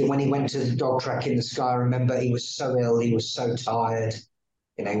died, when he went to the dog track in the Sky, I remember he was so ill, he was so tired.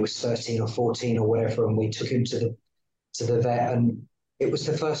 You know, he was 13 or 14 or whatever, and we took him to the vet, and it was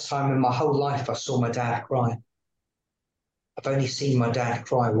the first time in my whole life I saw my dad cry. I've only seen my dad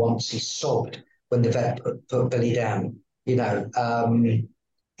cry once. He sobbed when the vet put Billy down. You know,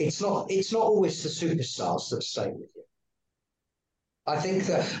 it's not always the superstars that stay with you. I think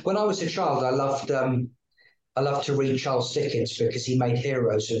that when I was a child, I loved to read Charles Dickens because he made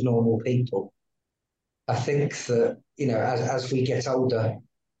heroes of normal people. I think that, you know, as we get older,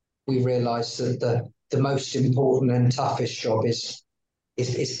 we realise that the most important and toughest job is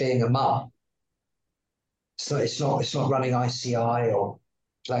being a mum. It's not running ICI or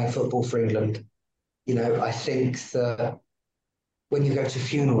playing football for England. You know, I think that when you go to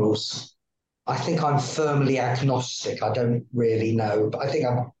funerals, I think I'm firmly agnostic. I don't really know, but I think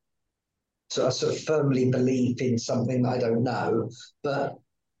I sort of firmly believe in something that I don't know. But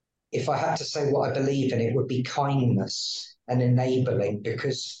if I had to say what I believe in, it would be kindness and enabling,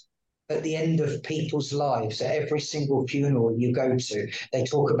 because at the end of people's lives, at every single funeral you go to, they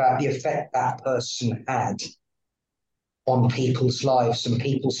talk about the effect that person had on people's lives, and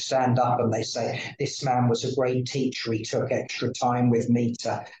people stand up and they say, this man was a great teacher, he took extra time with me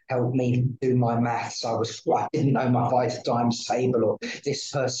to help me do my maths, I didn't know my 5 times table, or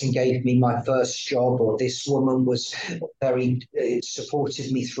this person gave me my first job, or this woman was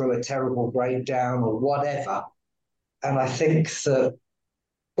supported me through a terrible breakdown, or whatever. And I think that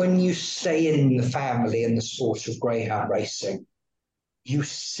when you stay in the family and the sport of greyhound racing, you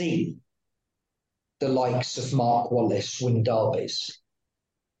see the likes of Mark Wallace win derbies.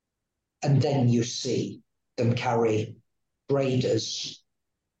 And then you see them carry graders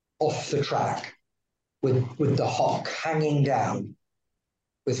off the track with the hock hanging down,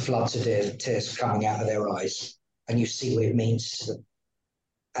 with floods of tears coming out of their eyes. And you see what it means to them.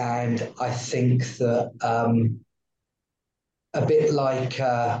 And I think that a bit like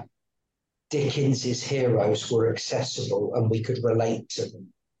Dickens's heroes were accessible and we could relate to them,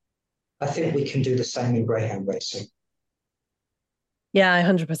 I think we can do the same in greyhound racing. Yeah, I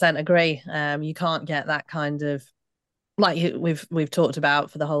 100% agree. You can't get that kind of, like we've talked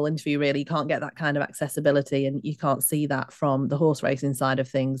about for the whole interview, really, you can't get that kind of accessibility, and you can't see that from the horse racing side of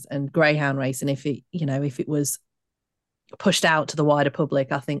things. And greyhound racing, if it was pushed out to the wider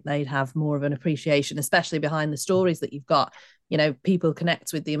public, I think they'd have more of an appreciation, especially behind the stories that you've got. You know, people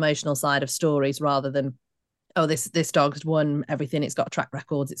connect with the emotional side of stories rather than, oh, this dog's won everything, it's got track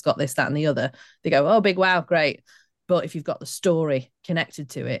records, it's got this, that, and the other. They go, oh, big wow, great. But if you've got the story connected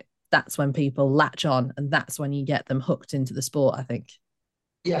to it, that's when people latch on, and that's when you get them hooked into the sport, I think.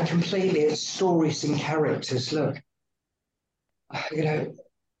 Yeah, completely. It's stories and characters. Look, you know,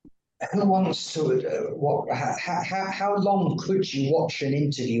 who wants to how long could you watch an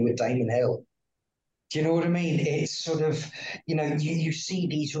interview with Damon Hill? Do you know what I mean? It's sort of, you know, you see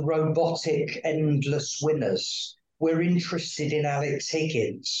these robotic, endless winners. We're interested in Alex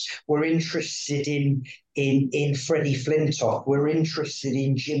Higgins. We're interested in Freddie Flintoff. We're interested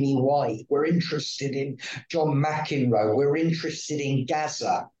in Jimmy White. We're interested in John McEnroe. We're interested in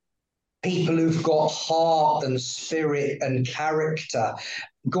Gaza. People who've got heart and spirit and character.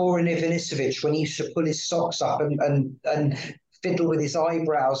 Goran Ivanisevic, when he used to pull his socks up and fiddle with his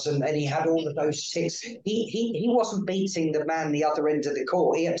eyebrows, and he had all of those ticks. He wasn't beating the man the other end of the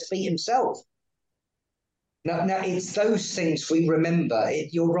court. He had to beat himself. Now it's those things we remember.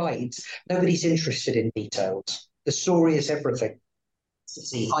 You're right. Nobody's interested in details. The story is everything.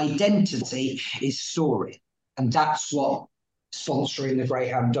 Identity is story. And that's what sponsoring the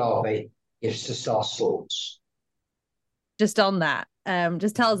Greyhound Derby gives to Star Sports. Just on that,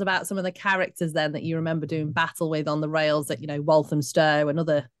 just tell us about some of the characters then that you remember doing battle with on the rails at, you know, Walthamstow and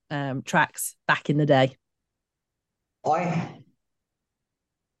other tracks back in the day.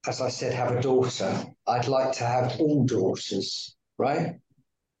 As I said, have a daughter. I'd like to have all daughters, right?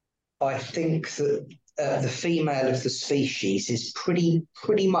 I think that the female of the species is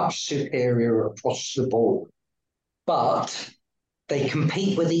pretty much superior across the board. But they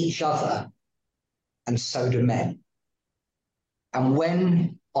compete with each other, and so do men. And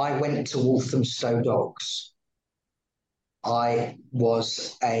when I went to Walthamstow Dogs, I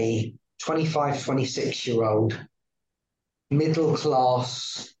was a 25, 26-year-old, middle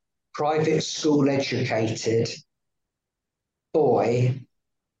class, private school educated boy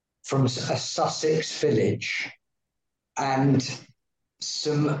from a Sussex village, and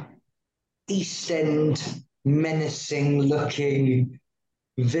some East End menacing looking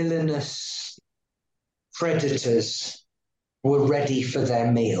villainous predators were ready for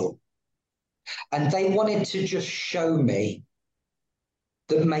their meal. And they wanted to just show me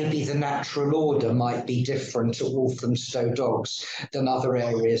that maybe the natural order might be different at Walthamstow Dogs than other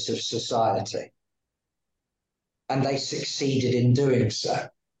areas of society. And they succeeded in doing so.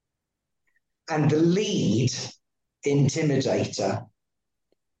 And the lead intimidator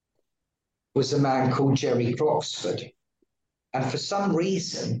was a man called Jerry Croxford. And for some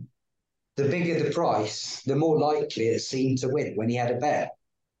reason, the bigger the price, the more likely it seemed to win when he had a bet.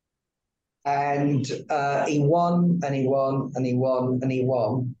 And he won, and he won, and he won, and he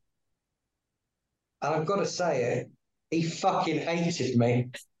won. And I've got to say it, he fucking hated me.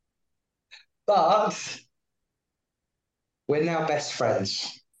 But we're now best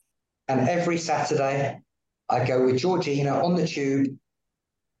friends. And every Saturday, I go with Georgina on the tube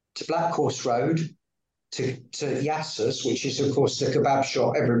to Black Horse Road, to Yasser's, which is, of course, the kebab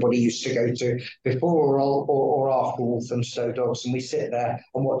shop everybody used to go to before or after Walthamstow Dogs. And we sit there,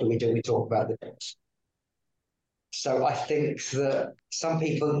 and what do? We talk about the dogs. So I think that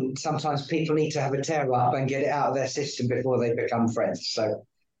sometimes people need to have a tear up and get it out of their system before they become friends.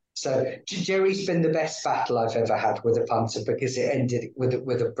 So Jerry's been the best battle I've ever had with a punter, because it ended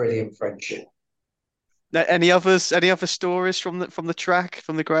with a brilliant friendship. Now, any other stories from the track,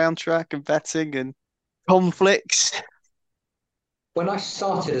 from the ground track and betting and conflicts? When I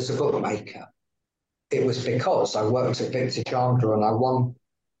started as a bookmaker, it was because I worked at Victor Chandler and I won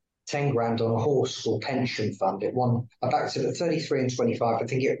 10 grand on a horse called Pension Fund. I backed it at 33 and 25. I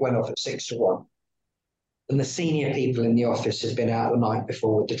think it went off at 6-1. And the senior people in the office had been out the night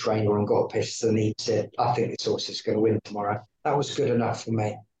before with the trainer and got pissed, and he said, I think this horse is going to win tomorrow. That was good enough for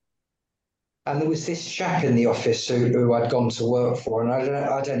me. And there was this chap in the office who I'd gone to work for, and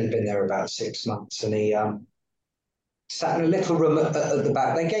I'd only been there about 6 months, and he sat in a little room at the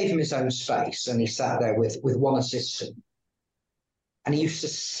back. They gave him his own space, and he sat there with one assistant. And he used to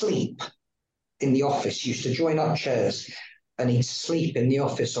sleep in the office, used to join up chairs, and he'd sleep in the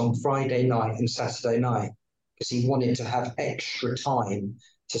office on Friday night and Saturday night because he wanted to have extra time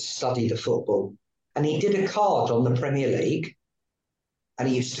to study the football. And he did a card on the Premier League, and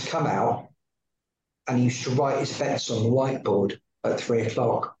he used to come out and he used to write his bets on the whiteboard at 3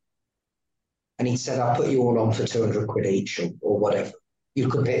 o'clock. And he said, I'll put you all on for 200 quid each or whatever. You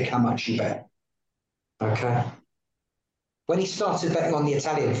could pick how much you bet. Okay. When he started betting on the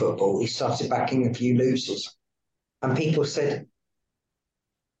Italian football, he started backing a few losers. And people said,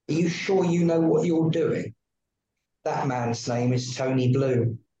 are you sure you know what you're doing? That man's name is Tony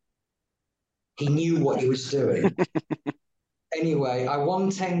Bloom. He knew what he was doing. Anyway, I won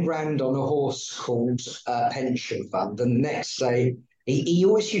 10 grand on a horse called Pension Fund. And the next day, he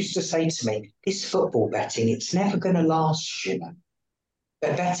always used to say to me, this football betting, it's never going to last, you know.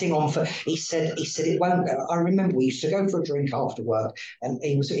 But betting on he said it won't. I remember we used to go for a drink after work, and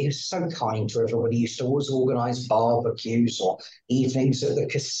he was so kind to everybody. He used to always organise barbecues or evenings at the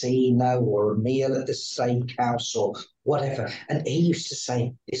casino or a meal at the steakhouse or whatever. And he used to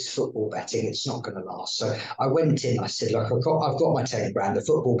say, this football betting, it's not going to last. So I went in, I said, look, I've got my 10 grand, the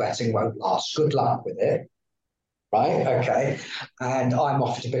football betting won't last. Good luck with it. Right, okay. And I'm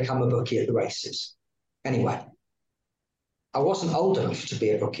off to become a bookie at the races. Anyway, I wasn't old enough to be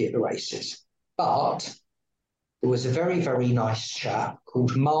a bookie at the races, but there was a very, very nice chap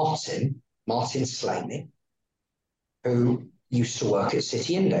called Martin Slaney, who used to work at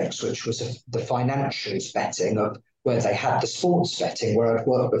City Index, which was the financials betting of where they had the sports betting where I'd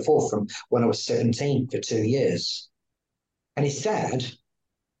worked before from when I was 17 for 2 years. And his dad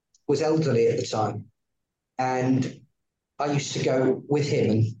was elderly at the time. And I used to go with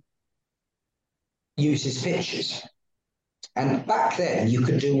him and use his pitches. And back then, you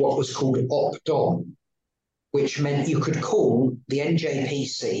could do what was called opt-on, which meant you could call the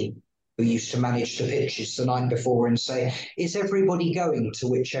NJPC, who used to manage the pitches the night before, and say, is everybody going to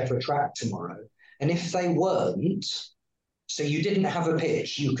whichever track tomorrow? And if they weren't, so you didn't have a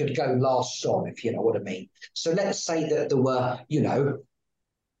pitch, you could go last on, if you know what I mean. So let's say that there were,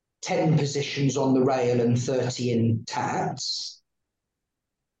 10 positions on the rail and 30 in tats,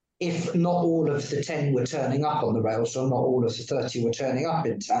 if not all of the 10 were turning up on the rail, so not all of the 30 were turning up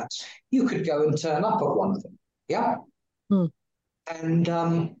in tats, you could go and turn up at one of them. Yeah. And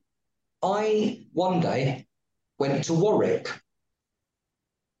I one day went to Warwick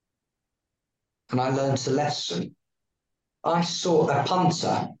and I learned a lesson. I saw a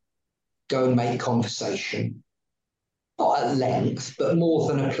punter go and make conversation, not at length, but more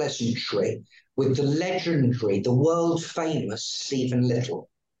than a pleasantry, with the legendary, the world famous Stephen Little.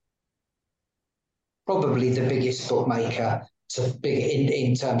 Probably the biggest bookmaker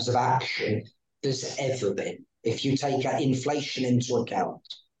in terms of action there's ever been. If you take inflation into account,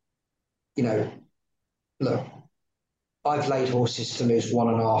 you know, look, I've laid horses to lose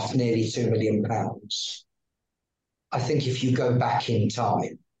 £1.5, nearly £2 million. I think if you go back in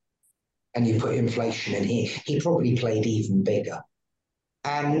time and you put inflation in here, he probably played even bigger.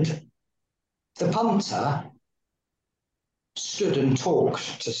 And the punter stood and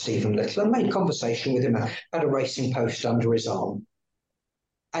talked to Stephen Little and made conversation with him, had a racing post under his arm,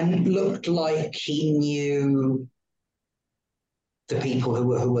 and looked like he knew the people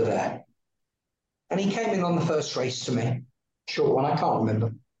who were there. And he came in on the first race to me, short one, I can't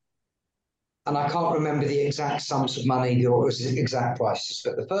remember. And I can't remember the exact sums of money or the exact prices,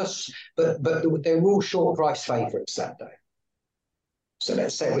 but they were all short price favourites that day. So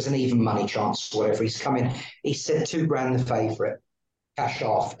let's say it was an even money chance or whatever. He's come in, he said £2,000 the favourite, cash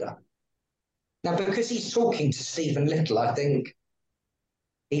after. Now, because he's talking to Stephen Little, I think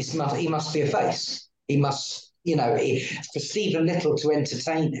he must be a face. He must, for Stephen Little to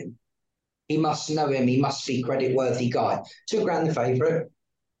entertain him, he must know him. He must be a credit-worthy guy. £2,000 the favourite.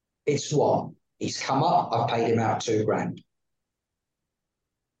 It's one. He's come up. I've paid him out £2,000.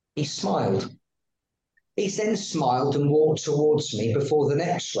 He smiled. He then smiled and walked towards me before the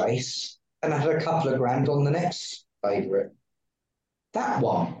next race and had a couple of grand on the next favourite. That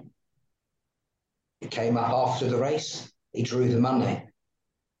one. He came up after the race. He drew the money.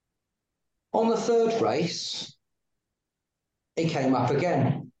 On the third race, he came up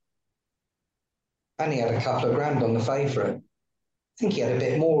again. And he had a couple of grand on the favourite. I think he had a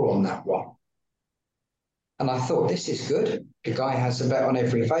bit more on that one. And I thought, this is good. The guy has a bet on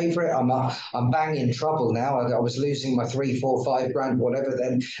every favourite. I'm bang in trouble now. I was losing my 3, 4, 5 grand, whatever.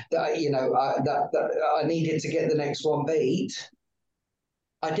 Then, I needed to get the next one beat.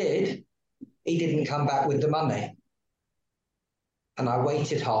 I did. He didn't come back with the money. And I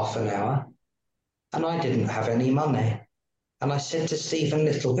waited half an hour and I didn't have any money. And I said to Stephen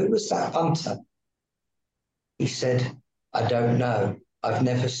Little, who was that punter? He said, I don't know. I've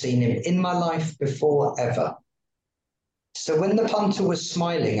never seen him in my life before, ever. So when the punter was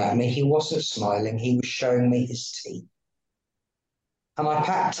smiling at me, he wasn't smiling. He was showing me his teeth. And I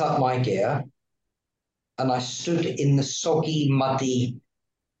packed up my gear and I stood in the soggy, muddy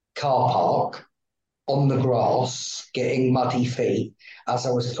car park on the grass, getting muddy feet as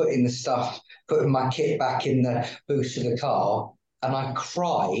I was putting my kit back in the boot of the car. And I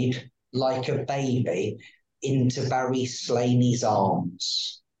cried like a baby into Barry Slaney's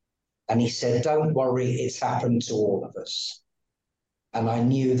arms. And he said, don't worry, it's happened to all of us. And I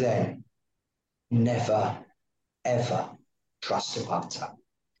knew then, never, ever trust a punter.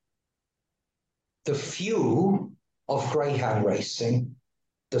 The fuel of greyhound racing,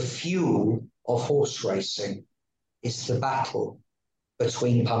 the fuel of horse racing is the battle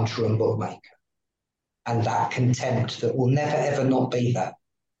between punter and bookmaker. And that contempt that will never, ever not be there.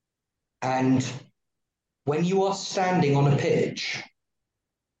 And when you are standing on a pitch,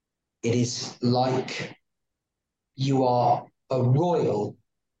 it is like you are a royal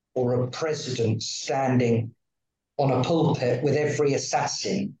or a president standing on a pulpit with every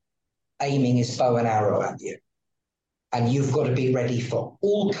assassin aiming his bow and arrow at you. And you've got to be ready for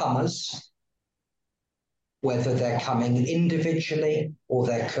all comers, whether they're coming individually or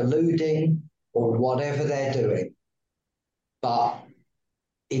they're colluding or whatever they're doing. But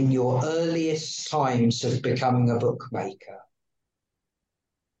in your earliest times of becoming a bookmaker,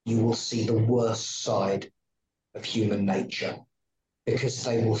 you will see the worst side of human nature because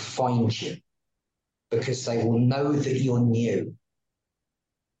they will find you, because they will know that you're new.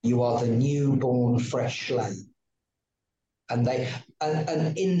 You are the newborn fresh lamb. And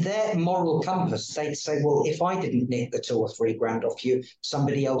in their moral compass, they'd say, well, if I didn't nick the 2 or 3 grand off you,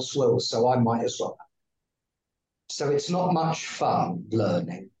 somebody else will, so I might as well. So it's not much fun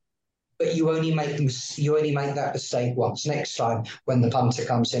learning, but you only make that mistake once. Next time when the punter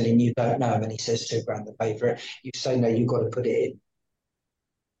comes in and you don't know him and he says £2,000 the favourite, you say, no, you've got to put it in.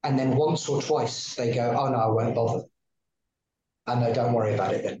 And then once or twice they go, oh no, I won't bother. And no, don't worry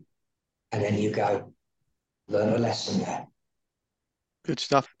about it then. And then you go, learn a lesson there. Good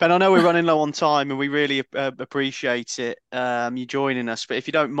stuff. Ben, I know we're running low on time and we really appreciate it, you joining us. But if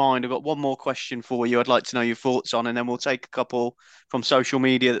you don't mind, I've got one more question for you I'd like to know your thoughts on, and then we'll take a couple from social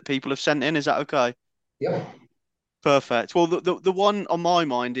media that people have sent in. Is that okay? Yep. Perfect. Well, the one on my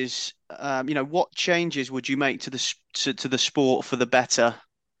mind is, what changes would you make to the sport for the better?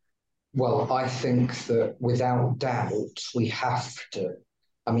 Well, I think that without doubt, we have to.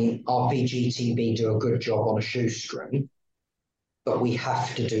 I mean, RPGTV do a good job on a shoestring, but we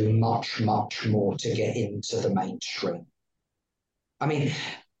have to do much, much more to get into the mainstream. I mean,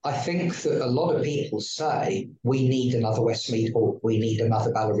 I think that a lot of people say we need another Westmead Hawk, we need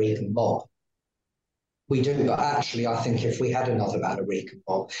another Ballyregan Bob. We do, but actually, I think if we had another Ballyregan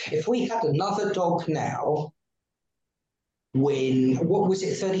Bob, if we had another dog now, what was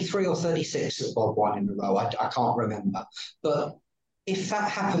it, 33 or 36 that Bob won in a row? I can't remember. But if that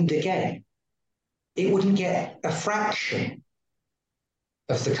happened again, it wouldn't get a fraction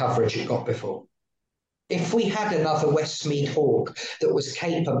of the coverage it got before. If we had another Westmead Hawk that was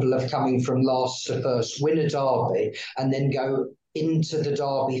capable of coming from last to first, win a derby, and then go into the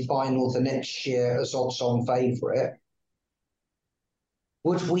derby final the next year as odds-on favourite,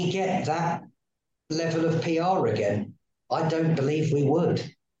 would we get that level of PR again? I don't believe we would.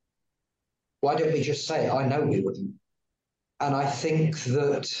 Why don't we just say it? I know we wouldn't. And I think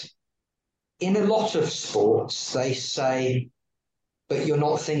that in a lot of sports, they say, but you're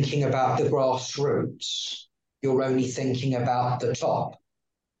not thinking about the grassroots. You're only thinking about the top,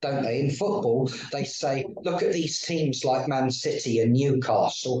 don't they? In football, they say, look at these teams like Man City and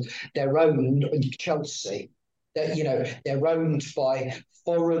Newcastle. They're owned, and Chelsea. They're owned by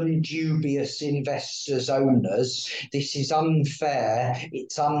foreign dubious investors, owners. This is unfair.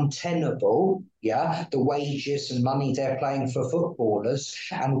 It's untenable. Yeah, the wages and money they're paying for footballers.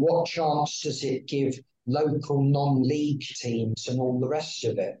 And what chance does it give local non-league teams and all the rest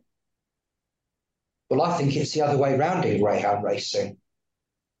of it? Well, I think it's the other way around in greyhound racing.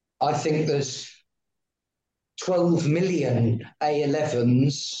 I think there's 12 million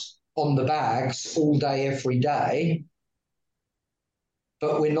A11s on the bags all day, every day,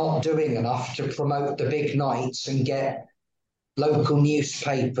 but we're not doing enough to promote the big nights and get local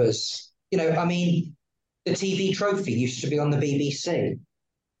newspapers. I mean, the TV Trophy used to be on the BBC.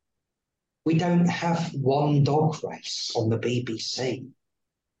 We don't have one dog race on the BBC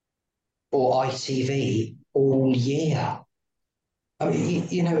or ITV all year. I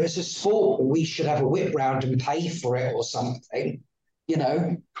mean, as a sport, we should have a whip round and pay for it or something.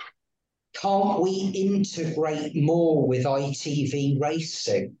 Can't we integrate more with ITV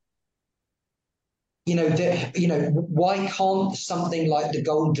racing? Why can't something like the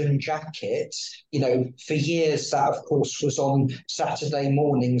Golden Jacket, for years that, of course, was on Saturday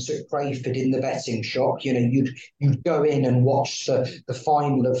mornings at Crayford in the betting shop. You'd go in and watch the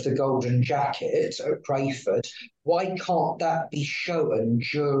final of the Golden Jacket at Crayford. Why can't that be shown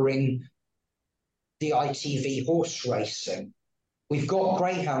during the ITV horse racing? We've got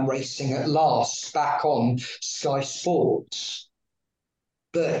greyhound racing at last back on Sky Sports,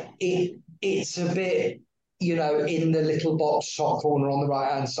 but it's a bit, in the little box top corner on the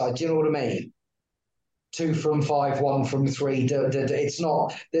right-hand side. Do you know what I mean? 2 from 5, 1 from 3. It's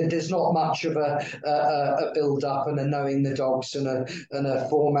not. There's not much of a build-up and a knowing the dogs and a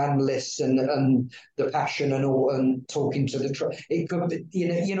four-man list and the passion and all and talking to the. It could be,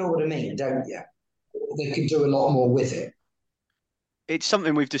 you know what I mean, don't you? They could do a lot more with it. It's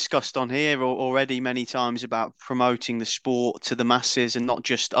something we've discussed on here already many times about promoting the sport to the masses and not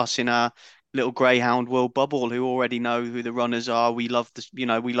just us in our little greyhound world bubble who already know who the runners are. We love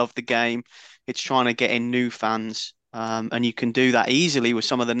we love the game. It's trying to get in new fans. And you can do that easily with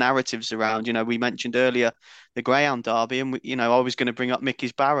some of the narratives around. We mentioned earlier the Greyhound Derby, and I was going to bring up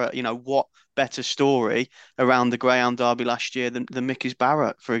Mickey's Barrett. What better story around the Greyhound Derby last year than Mickey's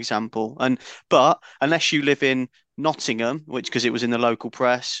Barrett, for example? But unless you live in Nottingham, because it was in the local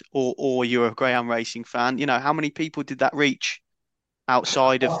press, or you're a greyhound racing fan, how many people did that reach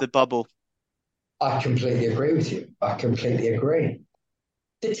outside of the bubble? I completely agree with you. I completely agree.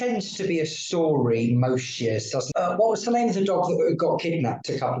 There tends to be a story most years, doesn't it? What was the name of the dog that got kidnapped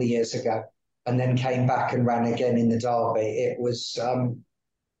a couple of years ago and then came back and ran again in the Derby? It was,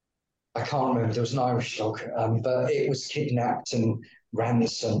 I can't remember, there was an Irish dog, but it was kidnapped and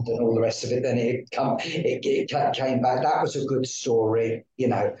ransomed and all the rest of it. Then it came back. That was a good story,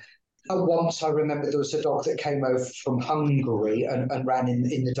 Once I remember there was a dog that came over from Hungary and ran in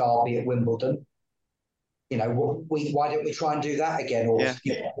the Derby at Wimbledon. Why don't we try and do that again? Or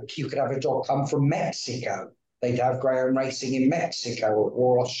you could have a dog come from Mexico They'd have greyhound racing in Mexico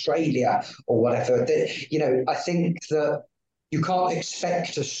or Australia or whatever. I think that you can't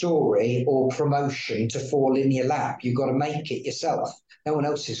expect a story or promotion to fall in your lap. You've got to make it yourself. No one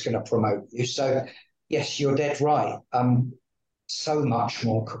else is going to promote you. So, yes, you're dead right. So much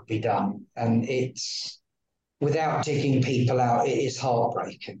more could be done. And it's, without digging people out, it is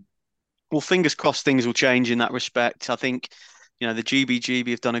heartbreaking. Well, fingers crossed things will change in that respect. I think, the GBGB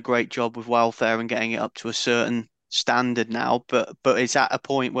have done a great job with welfare and getting it up to a certain standard now, but it's at a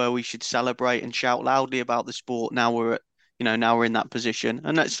point where we should celebrate and shout loudly about the sport. Now we're in that position,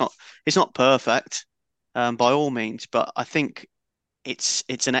 and it's not perfect, by all means, but I think it's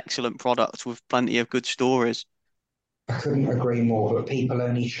an excellent product with plenty of good stories. I couldn't agree more, but people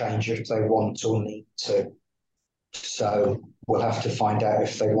only change if they want or need to. So we'll have to find out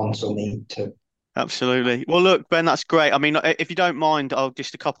if they want or need to. Absolutely. Well, look, Ben, that's great. I mean, if you don't mind, I'll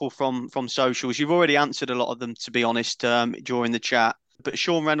just a couple from socials. You've already answered a lot of them, to be honest, during the chat. But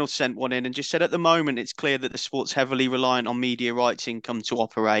Sean Reynolds sent one in and just said, at the moment, it's clear that the sport's heavily reliant on media rights income to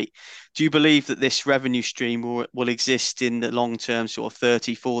operate. Do you believe that this revenue stream will exist in the long term, sort of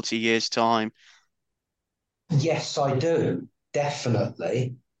 30, 40 years' time? Yes, I do,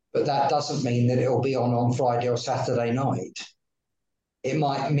 definitely. But that doesn't mean that it'll be on Friday or Saturday night. It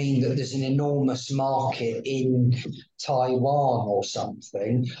might mean that there's an enormous market in Taiwan or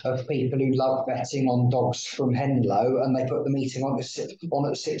something of people who love betting on dogs from Henlo, and they put the meeting on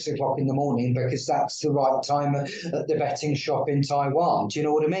at 6 o'clock in the morning because that's the right time at the betting shop in Taiwan. Do you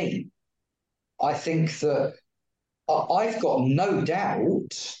know what I mean? I think that I've got no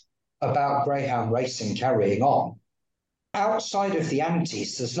doubt about greyhound racing carrying on. Outside of the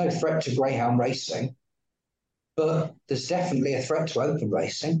Antes, there's no threat to greyhound racing. But there's definitely a threat to open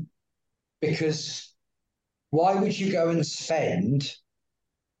racing, because why would you go and spend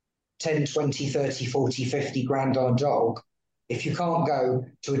 10, 20, 30, 40, 50 grand on a dog if you can't go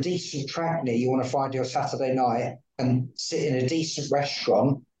to a decent track near you on a Friday or Saturday night and sit in a decent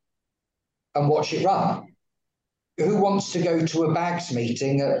restaurant and watch it run? Who wants to go to a bags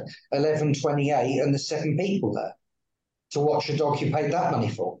meeting at 11:28 and there's 7 people there to watch a dog you paid that money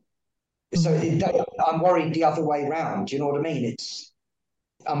for? So I'm worried the other way round. Do you know what I mean?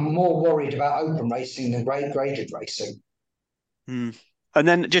 I'm more worried about open racing than graded racing. And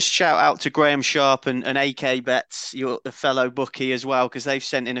then just shout out to Graham Sharp and AK Bets, your fellow bookie as well, because they've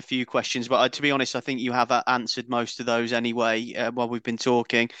sent in a few questions. But to be honest, I think you have answered most of those anyway while we've been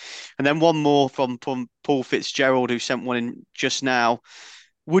talking. And then one more from Paul Fitzgerald, who sent one in just now.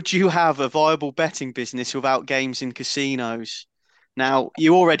 Would you have a viable betting business without games in casinos? Now,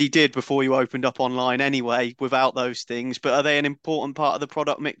 you already did before you opened up online anyway, without those things, but are they an important part of the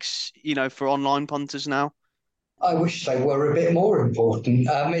product mix, for online punters now? I wish they were a bit more important.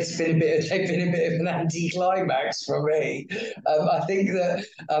 They've been a bit of an anticlimax for me. I think that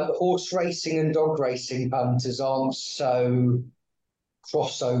horse racing and dog racing punters aren't so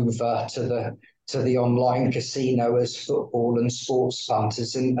crossover to the online casino as football and sports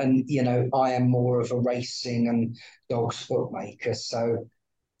punters, and I am more of a racing and dogs bookmaker. So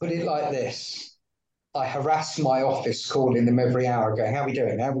put it like this: I harass my office, calling them every hour, going, "How are we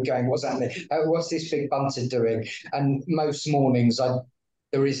doing? How are we going? What's happening? What's this big punter doing?" And most mornings,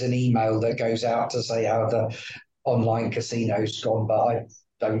 there is an email that goes out to say how the online casino's gone, but I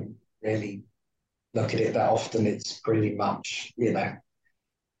don't really look at it that often. It's pretty much,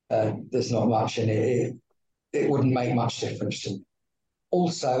 there's not much in it. It wouldn't make much difference to me.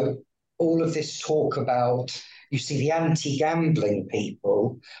 Also, all of this talk about, you see, the anti-gambling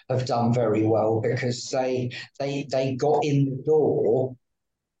people have done very well because they got in the door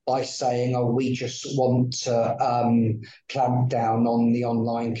by saying, "Oh, we just want to clamp down on the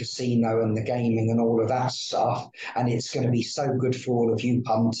online casino and the gaming and all of that stuff, and it's going to be so good for all of you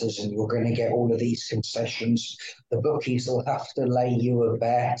punters, and you're going to get all of these concessions. The bookies will have to lay you a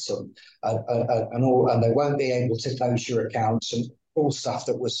bet, and they won't be able to close your accounts," and all stuff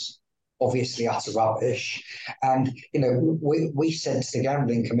that was obviously utter rubbish. And we said to the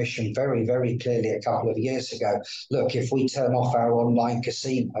Gambling Commission very, very clearly a couple of years ago, look, if we turn off our online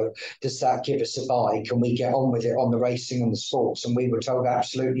casino, does that give us a buy? Can we get on with it on the racing and the sports? And we were told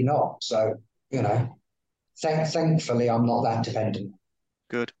absolutely not. So thankfully I'm not that dependent.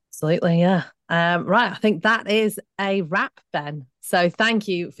 Good. Absolutely, yeah. Right, I think that is a wrap, Ben. So thank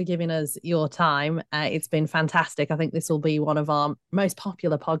you for giving us your time. It's been fantastic. I think this will be one of our most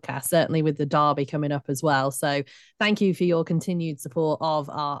popular podcasts, certainly with the Derby coming up as well. So thank you for your continued support of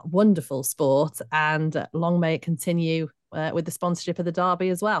our wonderful sport, and long may it continue with the sponsorship of the Derby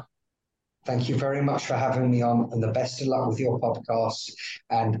as well. Thank you very much for having me on, and the best of luck with your podcast.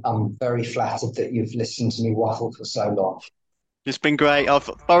 And I'm very flattered that you've listened to me waffle for so long. It's been great. I've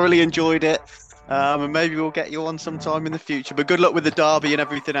thoroughly enjoyed it. And maybe we'll get you on sometime in the future. But good luck with the derby and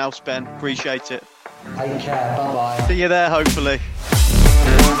everything else, Ben. Appreciate it. Take care. Bye-bye. See you there, hopefully.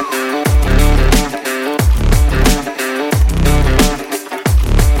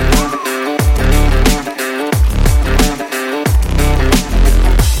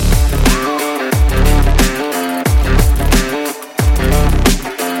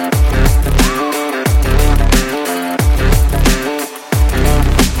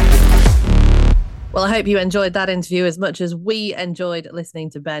 Well, I hope you enjoyed that interview as much as we enjoyed listening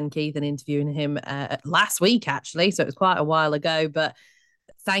to Ben Keith and interviewing him last week, actually. So it was quite a while ago. But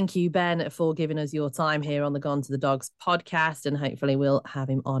thank you, Ben, for giving us your time here on the Gone to the Dogs podcast. And hopefully we'll have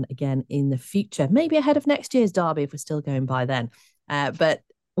him on again in the future, maybe ahead of next year's derby if we're still going by then. But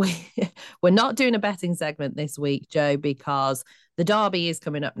we're not doing a betting segment this week, Joe, because the derby is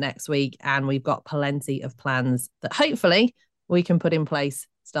coming up next week and we've got plenty of plans that hopefully we can put in place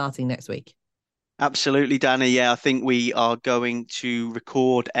starting next week. Absolutely, Danny. Yeah, I think we are going to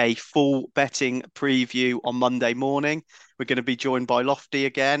record a full betting preview on Monday morning. We're going to be joined by Lofty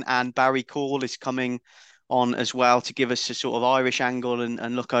again, and Barry Call is coming on as well to give us a sort of Irish angle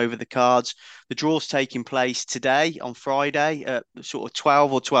and look over the cards. The draw's taking place today on Friday at sort of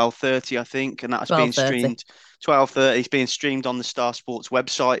 12 or 12:30, I think, and that's being streamed. 12:30 is being streamed on the Star Sports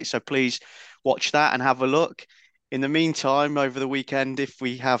website. So please watch that and have a look. In the meantime, over the weekend, if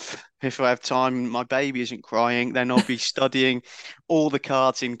I have time, my baby isn't crying, then I'll be studying all the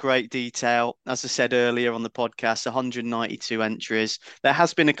cards in great detail. As I said earlier on the podcast, 192 entries. There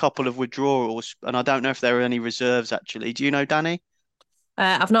has been a couple of withdrawals, and I don't know if there are any reserves, actually. Do you know, Danny?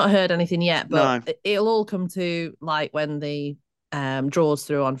 I've not heard anything yet, but no. It'll all come to light when the draws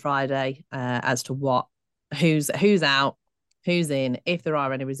through on Friday as to who's out, who's in, if there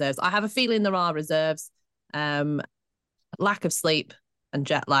are any reserves. I have a feeling there are reserves. Lack of sleep and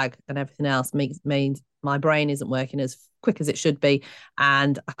jet lag and everything else means my brain isn't working as quick as it should be,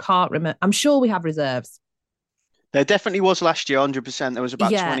 and I can't remember. I'm sure we have reserves. There definitely was last year, 100%. There was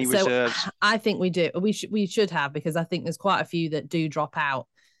about 20 reserves. I think we do. We should have, because I think there's quite a few that do drop out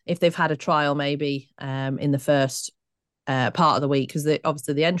if they've had a trial maybe in the first part of the week, because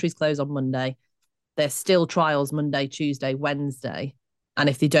obviously the entries close on Monday. There's still trials Monday, Tuesday, Wednesday, and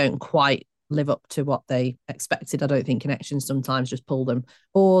if they don't quite live up to what they expected, I don't think connections sometimes just pull them,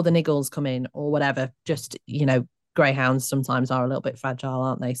 or the niggles come in, or whatever. Just, greyhounds sometimes are a little bit fragile,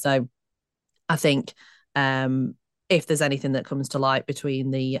 aren't they? So I think if there's anything that comes to light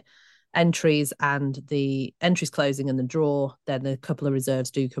between the entries and the entries closing and the draw, then a couple of reserves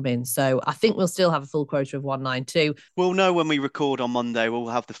do come in. So I think we'll still have a full quota of 192. We'll know when we record on Monday. We'll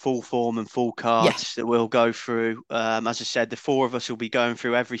have the full form and full cards that we'll go through. As I said, the four of us will be going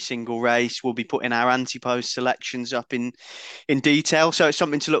through every single race. We'll be putting our anti-post selections up in detail. So it's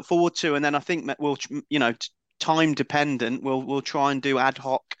something to look forward to. And then I think we'll, time dependent, we'll try and do ad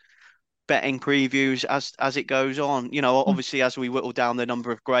hoc betting previews as it goes on. Obviously as we whittle down the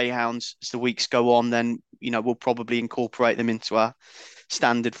number of greyhounds as the weeks go on, then we'll probably incorporate them into our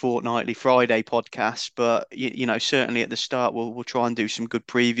standard fortnightly Friday podcast. But certainly at the start we'll try and do some good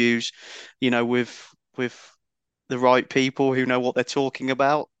previews with the right people who know what they're talking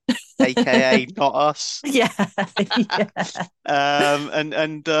about, aka not us.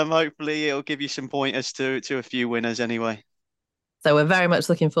 And hopefully it'll give you some pointers to a few winners anyway. So we're very much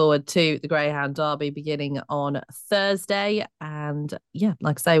looking forward to the Greyhound Derby beginning on Thursday. And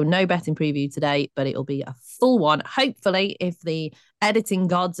like I say, no betting preview today, but it'll be a full one. Hopefully, if the editing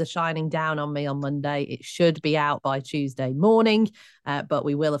gods are shining down on me on Monday, it should be out by Tuesday morning. But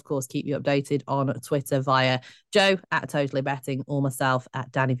we will, of course, keep you updated on Twitter via Joe at Totally Betting or myself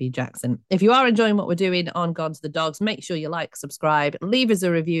at Danny V Jackson. If you are enjoying what we're doing on Gone to the Dogs, make sure you like, subscribe, leave us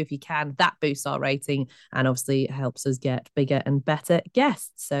a review if you can. That boosts our rating and obviously helps us get bigger and better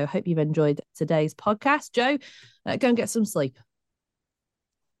guests. So hope you've enjoyed today's podcast. Joe, go and get some sleep.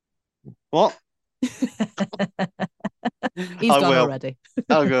 What? He's gone already.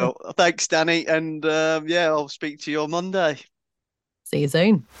 I will. Thanks, Danny. And I'll speak to you on Monday. See you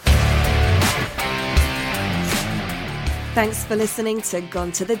soon. Thanks for listening to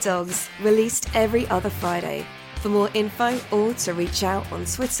Gone to the Dogs, released every other Friday. For more info or to reach out on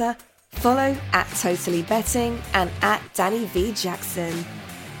Twitter, follow at Totally Betting and at Danny V Jackson.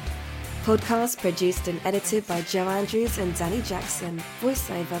 Podcast produced and edited by Joe Andrews and Danny Jackson.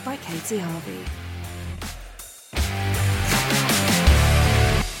 Voiceover by Katie Harvey.